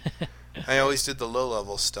before. I always did the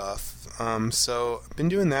low-level stuff. So I've been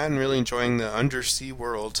doing that and really enjoying the undersea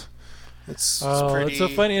world. It's pretty... it's so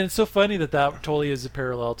funny, and it's so funny that totally is a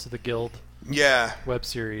parallel to the Guild web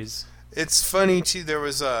series. It's funny too. There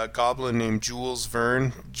was a goblin named Jules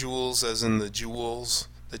Verne. Jules, as in the jewels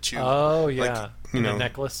that you. Oh yeah, like, you know, a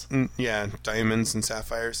necklace. Yeah, diamonds and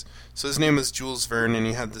sapphires. So his name was Jules Verne, and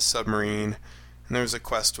he had the submarine. And there was a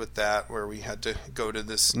quest with that where we had to go to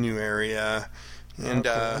this new area. And,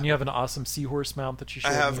 and you have an awesome seahorse mount that you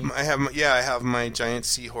showed me. I have my giant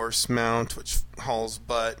seahorse mount, which hauls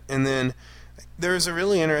butt. And then there's a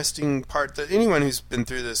really interesting part that anyone who's been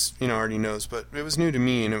through this, already knows, but it was new to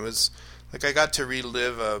me, and it was like I got to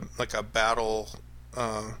relive a battle,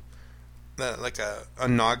 like a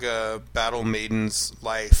Naga battle maiden's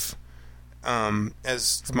life,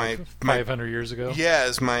 as my 500 years ago. Yeah,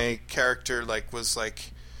 as my character was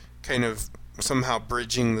kind of somehow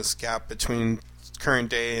bridging this gap between current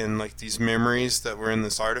day and these memories that were in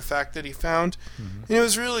this artifact that he found. Mm-hmm. And it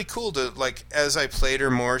was really cool to as I played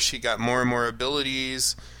her more, she got more and more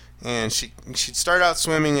abilities, and she'd start out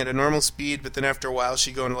swimming at a normal speed, but then after a while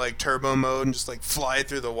she'd go into turbo mode and just fly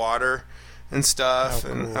through the water and stuff.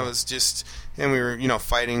 Oh, and cool. I was just, and we were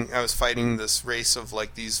fighting. I was fighting this race of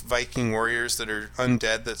these Viking warriors that are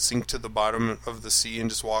undead that sink to the bottom of the sea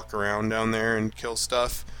and just walk around down there and kill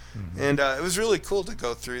stuff. Mm-hmm. And it was really cool to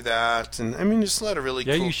go through that, and just a lot of really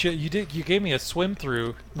cool... You gave me a swim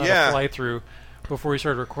through, not a fly through, before we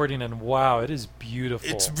started recording, and wow, it is beautiful.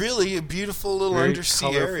 It's really a beautiful little Very undersea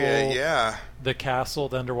colorful. area, yeah. The castle,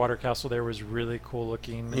 the underwater castle there was really cool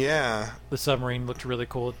looking. Yeah. The submarine looked really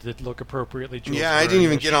cool. It did look appropriately Jules Yeah, I didn't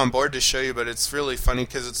even Verne-ish. get on board to show you, but it's really funny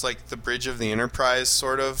because it's like the bridge of the Enterprise,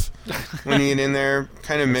 sort of, when you get in there,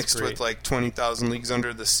 kind of mixed great. with 20,000 Leagues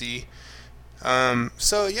Under the Sea.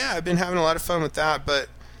 So yeah, I've been having a lot of fun with that, but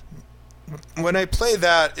when I play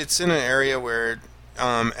that, it's in an area where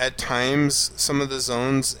at times some of the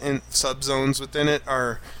zones and subzones within it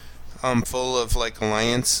are full of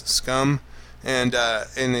alliance scum, and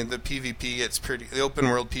the PvP gets the open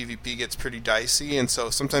world PvP gets pretty dicey, and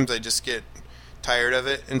so sometimes I just get tired of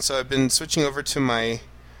it, and so I've been switching over to my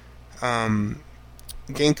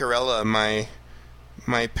Gankarella,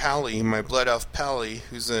 my Pally, my Blood Elf Pally,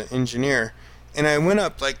 who's an engineer. And I went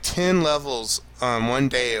up 10 levels one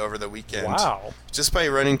day over the weekend. Wow. Just by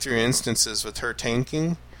running through instances with her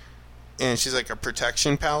tanking. And she's like a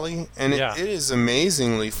protection pally. And it is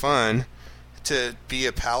amazingly fun to be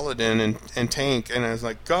a paladin and tank. And I was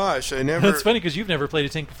like, gosh, I never... It's funny because you've never played a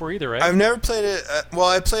tank before either, right? I've never played it.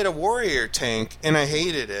 I played a warrior tank, and I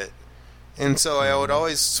hated it. And so I would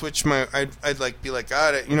always switch my... I'd be like,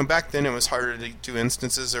 God, back then it was harder to do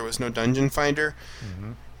instances. There was no dungeon finder.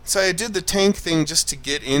 Mm-hmm. So I did the tank thing just to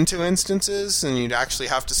get into instances, and you'd actually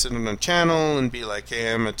have to sit on a channel and be like,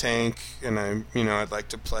 hey, I'm a tank, and I'd like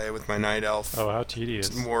to play with my night elf. Oh, how tedious.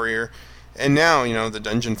 Warrior. And now, the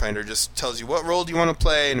dungeon finder just tells you what role do you want to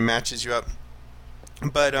play, and it matches you up.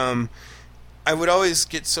 But I would always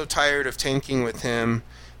get so tired of tanking with him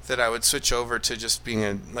that I would switch over to just being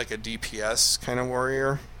a DPS kind of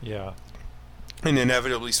warrior. Yeah. And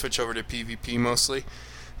inevitably switch over to PvP mostly.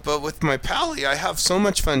 But with my Pally, I have so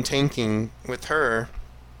much fun tanking with her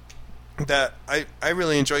that I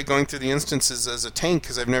really enjoy going through the instances as a tank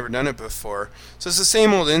because I've never done it before. So it's the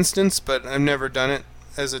same old instance, but I've never done it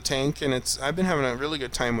as a tank, and I've been having a really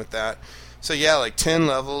good time with that. So yeah, 10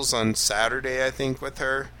 levels on Saturday, I think, with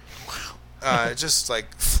her. Wow. Just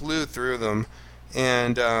flew through them.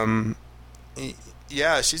 And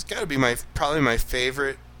yeah, she's got to be probably my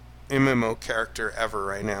favorite MMO character ever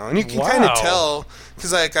right now, and you can kind of tell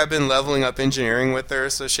because I've been leveling up engineering with her,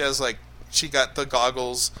 so she has she got the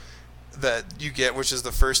goggles that you get, which is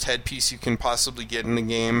the first headpiece you can possibly get in the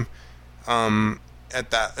game.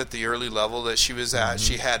 At the early level that she was at,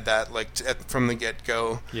 she had that from the get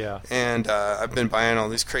go. Yeah, and I've been buying all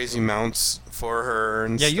these crazy mounts for her.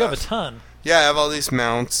 And you have a ton. Yeah, I have all these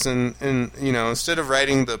mounts, and instead of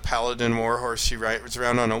riding the Paladin Warhorse, she rides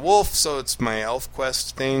around on a wolf, so it's my elf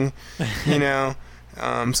quest thing, So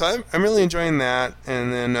I'm really enjoying that,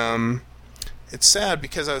 and then it's sad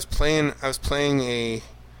because I was playing a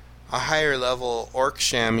higher level Orc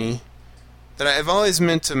Chamois that I've always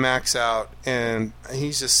meant to max out, and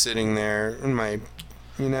he's just sitting there in my,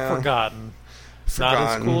 Forgotten. Not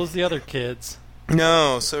as cool as the other kids.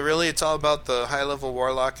 No, so really it's all about the high-level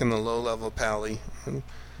Warlock and the low-level Pally.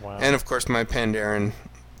 Wow. And, of course, my Pandaren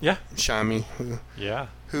Chamois.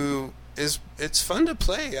 It's fun to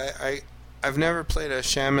play. I've never played a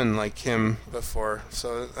shaman like him before,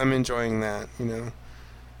 so I'm enjoying that,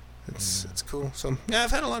 It's cool. So yeah,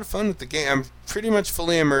 I've had a lot of fun with the game. I'm pretty much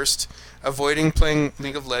fully immersed, avoiding playing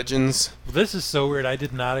League of Legends. This is so weird. I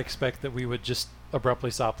did not expect that we would just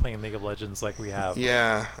abruptly stop playing League of Legends like we have.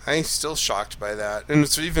 Yeah, I'm still shocked by that. And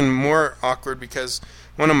it's even more awkward because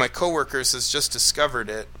one of my coworkers has just discovered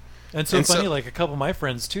it. And funny, like a couple of my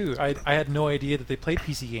friends too, I had no idea that they played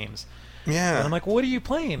PC games. Yeah. And I'm like, well, what are you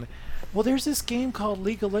playing? Well, there's this game called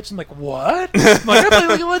League of Legends. I'm like, what? I'm like, I play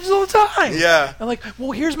League of Legends all the time. Yeah. I'm like,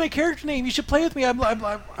 well, here's my character name. You should play with me.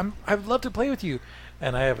 I'd love to play with you.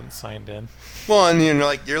 And I haven't signed in. Well, and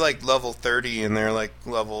you're like level 30, and they're like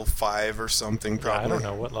level 5 or something, probably. Yeah, I don't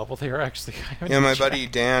know what level they are actually. Yeah, my buddy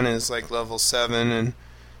Dan is like level 7, and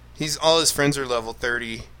all his friends are level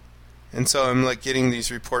 30, and so I'm like getting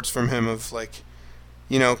these reports from him of like,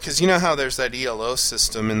 because you know how there's that ELO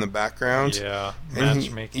system in the background. Yeah,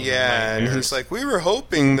 matchmaking. And he's like, we were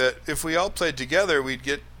hoping that if we all played together, we'd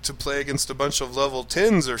get to play against a bunch of level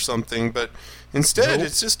 10s or something, but instead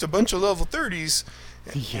it's just a bunch of level 30s.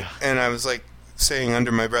 Yeah. And I was like saying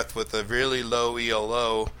under my breath with a really low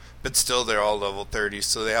ELO, but still they're all level 30,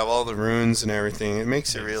 so they have all the runes and everything. It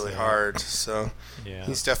makes it really hard. So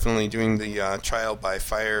he's definitely doing the trial by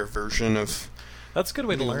fire version of. That's a good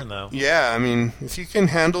way to learn, though. Yeah, I mean, if you can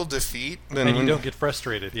handle defeat, then and you don't get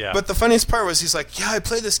frustrated. Yeah. But the funniest part was he's like, "Yeah, I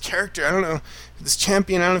play this character. I don't know this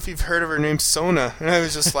champion. I don't know if you've heard of her. Named Sona." And I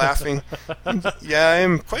was just laughing. Yeah, I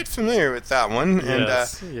am quite familiar with that one.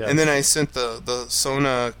 Yes, and then I sent the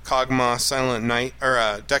Sona Kog'Maw Silent Night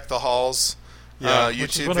or Deck the Halls. YouTube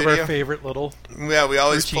which is one video. Of our favorite little. Yeah, we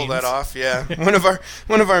always routines. pull that off. Yeah,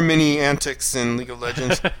 one of our mini antics in League of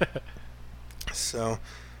Legends. So.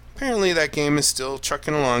 Apparently that game is still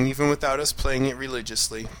trucking along, even without us playing it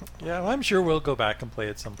religiously. Yeah, well, I'm sure we'll go back and play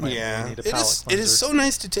it some point. Yeah, it is so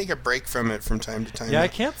nice to take a break from it from time to time. Yeah, I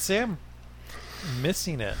can't say I'm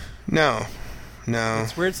missing it. No.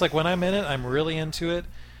 It's weird. It's like when I'm in it, I'm really into it,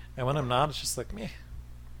 and when I'm not, it's just like meh.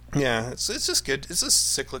 Yeah, it's just good. It's a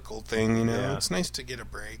cyclical thing, you know. Yeah. It's nice to get a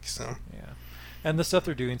break. So. Yeah, and the stuff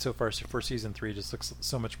they're doing so far for season 3 just looks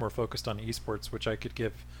so much more focused on esports, which I could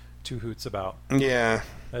give two hoots about. Yeah.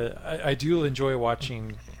 I do enjoy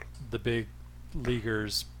watching the big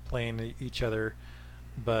leaguers playing each other,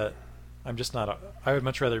 but I'm just not. I would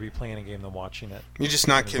much rather be playing a game than watching it. You're just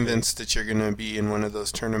not convinced that you're going to be in one of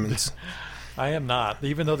those tournaments. I am not.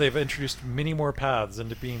 Even though they've introduced many more paths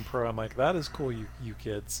into being pro, I'm like, that is cool, you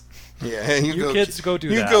kids. Yeah, you kids go do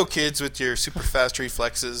that. You go, kids, with your super fast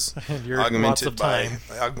reflexes, and your lots of time.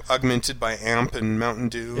 Augmented by AMP and Mountain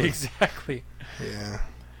Dew. Exactly. Yeah.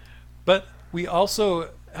 But we also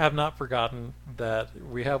have not forgotten that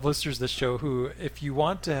we have listeners to this show who, if you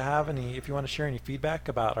want to share any feedback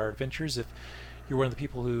about our adventures, if you're one of the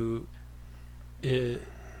people who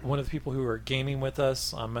are gaming with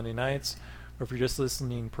us on Monday nights, or if you're just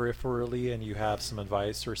listening peripherally and you have some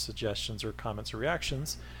advice or suggestions or comments or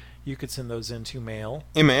reactions, you could send those into mail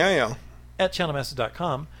at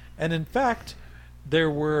channelmessage.com. And in fact,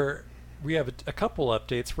 we have a couple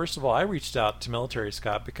updates. First of all, I reached out to Military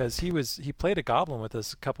Scott because he played a goblin with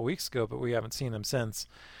us a couple weeks ago, but we haven't seen him since.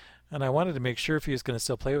 And I wanted to make sure if he was going to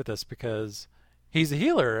still play with us because he's a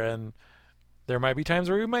healer and there might be times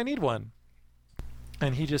where we might need one.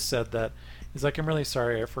 And he just said that he's like, I'm really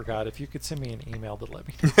sorry, I forgot. If you could send me an email to let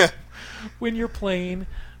me know when you're playing.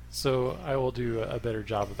 So I will do a better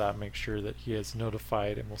job of that, make sure that he is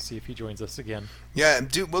notified, and we'll see if he joins us again. Yeah,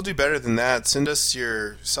 we'll do better than that. Send us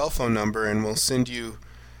your cell phone number, and we'll send you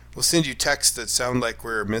texts that sound like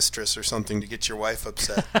we're a mistress or something to get your wife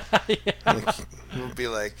upset. Yeah. We'll be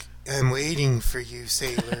like, I'm waiting for you,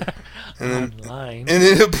 sailor. And then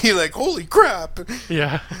it'll be like, holy crap!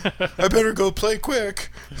 Yeah, I better go play quick.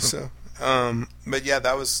 So, but yeah,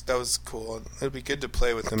 that was cool. It'll be good to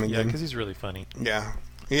play with him again. Yeah, because he's really funny. Yeah.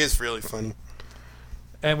 He is really funny.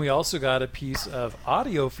 And we also got a piece of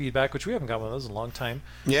audio feedback, which we haven't got one of those in a long time.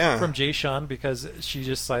 Yeah. From Jay Sean, because she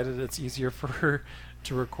just decided it's easier for her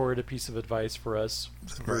to record a piece of advice for us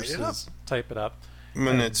versus type it up.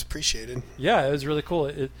 And it's appreciated. Yeah, it was really cool.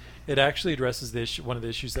 It actually addresses one of the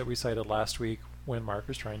issues that we cited last week when Mark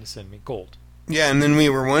was trying to send me gold. Yeah, and then we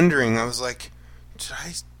were wondering, I was like, did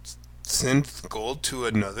I send gold to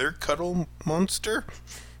another cuddle monster?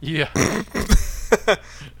 Yeah.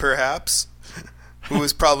 Perhaps. Who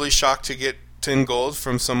was probably shocked to get 10 gold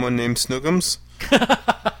from someone named Snoogums.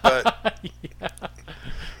 But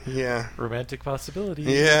yeah. Romantic possibilities.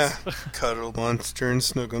 Yeah. Cuddle Monster and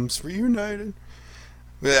Snoogums reunited.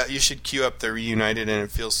 Yeah, you should cue up the reunited and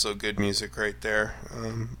it feels so good music right there.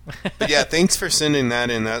 But yeah, thanks for sending that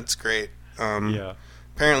in. That's great. Yeah.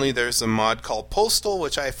 Apparently there's a mod called Postal,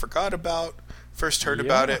 which I forgot about. First heard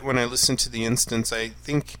about it when I listened to the instance. I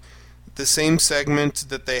think the same segment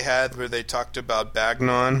that they had where they talked about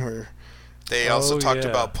Bagnon, where they also talked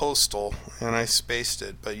about Postal, and I spaced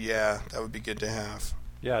it. But yeah, that would be good to have.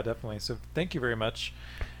 Yeah, definitely. So thank you very much,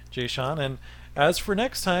 Jay Sean. And as for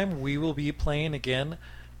next time, we will be playing again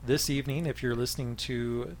this evening. If you're listening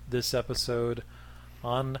to this episode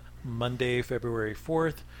on Monday, February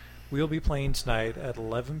 4th, we'll be playing tonight at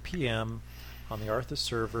 11 p.m. on the Arthas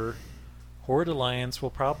server. Horde Alliance will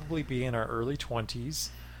probably be in our early 20s,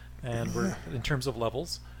 and we're in terms of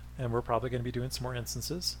levels, and we're probably going to be doing some more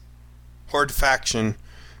instances. Horde Faction.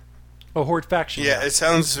 Oh, Horde Faction. Yeah, it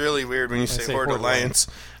sounds really weird when you say Horde Alliance.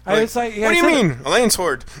 What do you mean? Alliance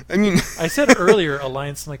Horde. I mean... I said earlier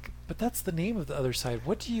Alliance, but that's the name of the other side.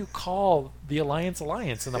 What do you call the Alliance and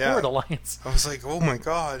the Horde Alliance? I was like, oh my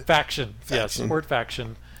god. Faction. Yes, Horde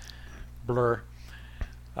Faction. Blur.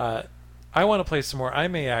 I want to play some more. I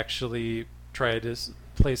may actually try to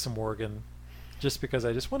play some Worgen, just because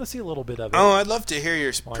I just want to see a little bit of it. Oh, I'd love to hear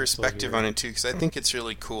your perspective on it too, because I think it's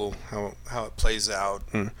really cool how it plays out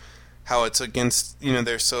and how it's against,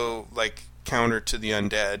 they're so counter to the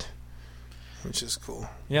undead, which is cool.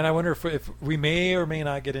 Yeah, and I wonder if we may or may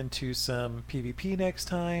not get into some PvP next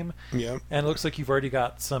time. Yeah. And it looks like you've already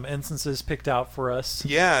got some instances picked out for us.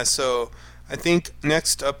 Yeah, so I think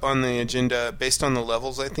next up on the agenda, based on the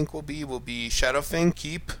levels, I think will be Shadowfang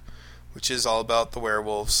Keep, which is all about the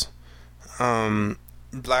werewolves.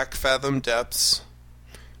 Black Fathom Depths,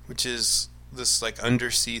 which is this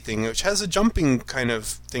undersea thing, which has a jumping kind of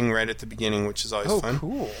thing right at the beginning, which is always fun. Oh,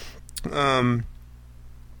 cool.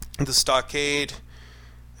 The Stockade,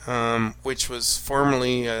 which was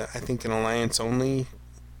formerly, I think, an Alliance-only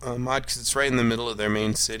mod, because it's right in the middle of their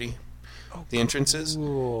main city. The entrances.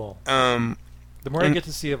 Cool. The more I get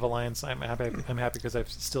to see of Alliance, I'm happy because I've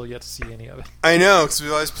still yet to see any of it. I know, because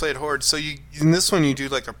we've always played Horde. So in this one, you do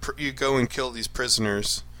you go and kill these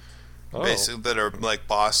prisoners, basically, that are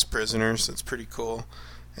boss prisoners. It's pretty cool.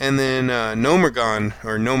 And then Nomergon,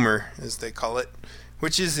 or Nomer as they call it,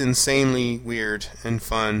 which is insanely weird and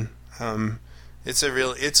fun. It's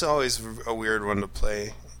always a weird one to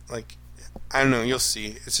play. I don't know, you'll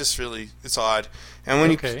see. It's just it's odd. And when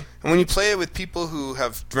you play it with people who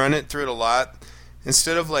have run it through it a lot,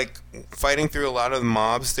 instead of fighting through a lot of the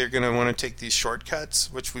mobs, they're going to want to take these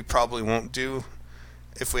shortcuts, which we probably won't do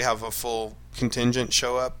if we have a full contingent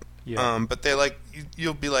show up. Yeah. But they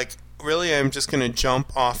you'll be really, I'm just going to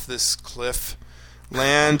jump off this cliff,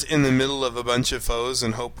 land in the middle of a bunch of foes,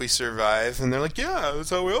 and hope we survive. And they're like, yeah,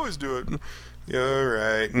 that's how we always do it. Yeah,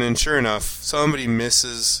 right. And then sure enough, somebody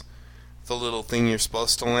misses the little thing you're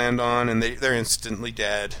supposed to land on, and they're instantly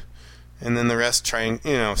dead. And then the rest trying,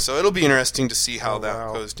 so it'll be interesting to see how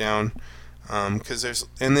that goes down. And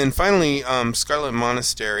then finally, Scarlet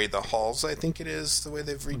Monastery, the halls, I think it is, the way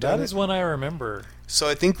they've redone it. That is one I remember. So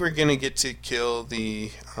I think we're going to get to kill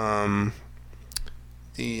the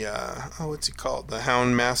what's he called? The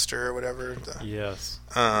Hound Master or whatever. Yes.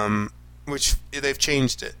 Which they've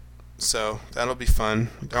changed it. So that'll be fun.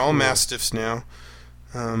 They're all Mastiffs now.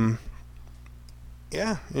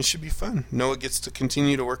 Yeah, it should be fun. Noah gets to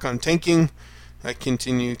continue to work on tanking. I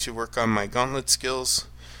continue to work on my gauntlet skills.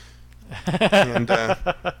 And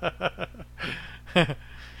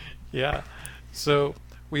yeah. So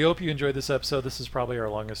we hope you enjoyed this episode. This is probably our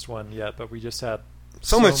longest one yet, but we just had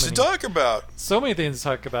so much to talk about. So many things to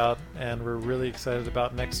talk about, and we're really excited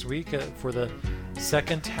about next week for the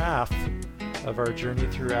second half of our journey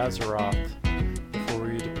through Azeroth before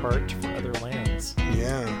we depart for other lands.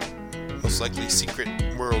 Yeah. Most likely secret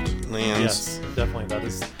world lands. Yes, definitely. That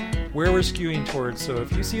is where we're skewing towards. So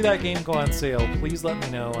if you see that game go on sale, please let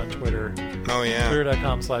me know on Twitter. Oh, yeah.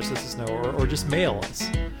 Twitter.com/thisisnoah, or just mail us.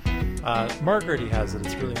 Mark already has it.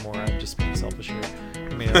 It's really more. I'm just being selfish here.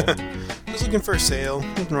 Mail. Just looking for a sale.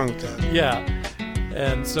 Nothing wrong with that. Yeah.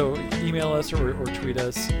 And so email us or tweet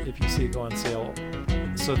us if you see it go on sale,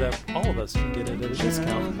 so that all of us can get it at a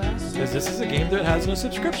discount. Because this is a game that has no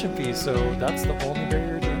subscription fees, so that's the only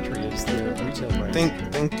barrier to entry is the retail price.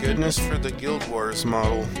 Thank goodness for the Guild Wars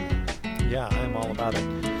model. Yeah, I'm all about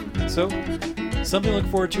it. So, something to look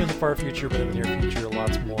forward to in the far future, but in the near future,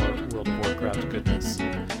 lots more World of Warcraft goodness.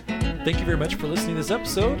 Thank you very much for listening to this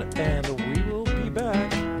episode, and we will be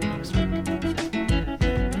back next week.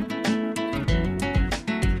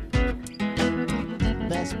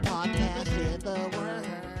 Best podcast in the world.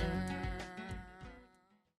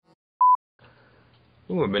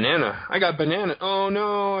 Ooh, a banana. I got banana. Oh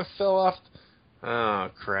no, I fell off. Oh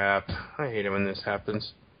crap. I hate it when this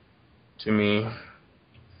happens to me.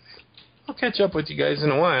 I'll catch up with you guys in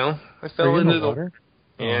a while. I fell into the water.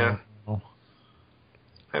 Yeah. Oh.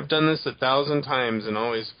 I've done this 1,000 times and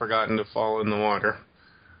always forgotten to fall in the water.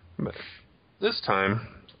 But this time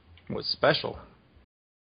was special.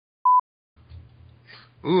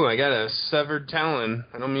 Ooh, I got a severed talon.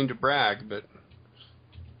 I don't mean to brag, but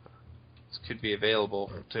this could be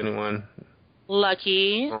available to anyone.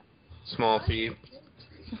 Lucky. Small fee.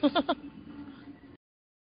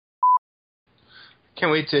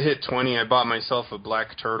 Can't wait to hit 20. I bought myself a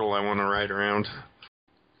black turtle I want to ride around.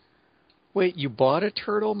 Wait, you bought a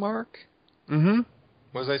turtle, Mark? Mm-hmm.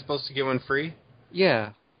 Was I supposed to get one free?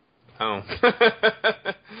 Yeah. Oh.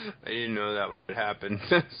 I didn't know that would happen.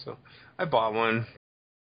 So I bought one.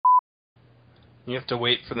 You have to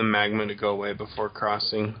wait for the magma to go away before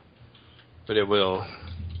crossing. But it will.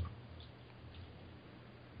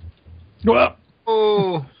 Well.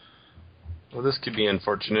 Oh! Well, this could be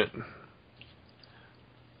unfortunate.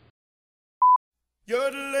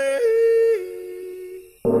 Yodeling!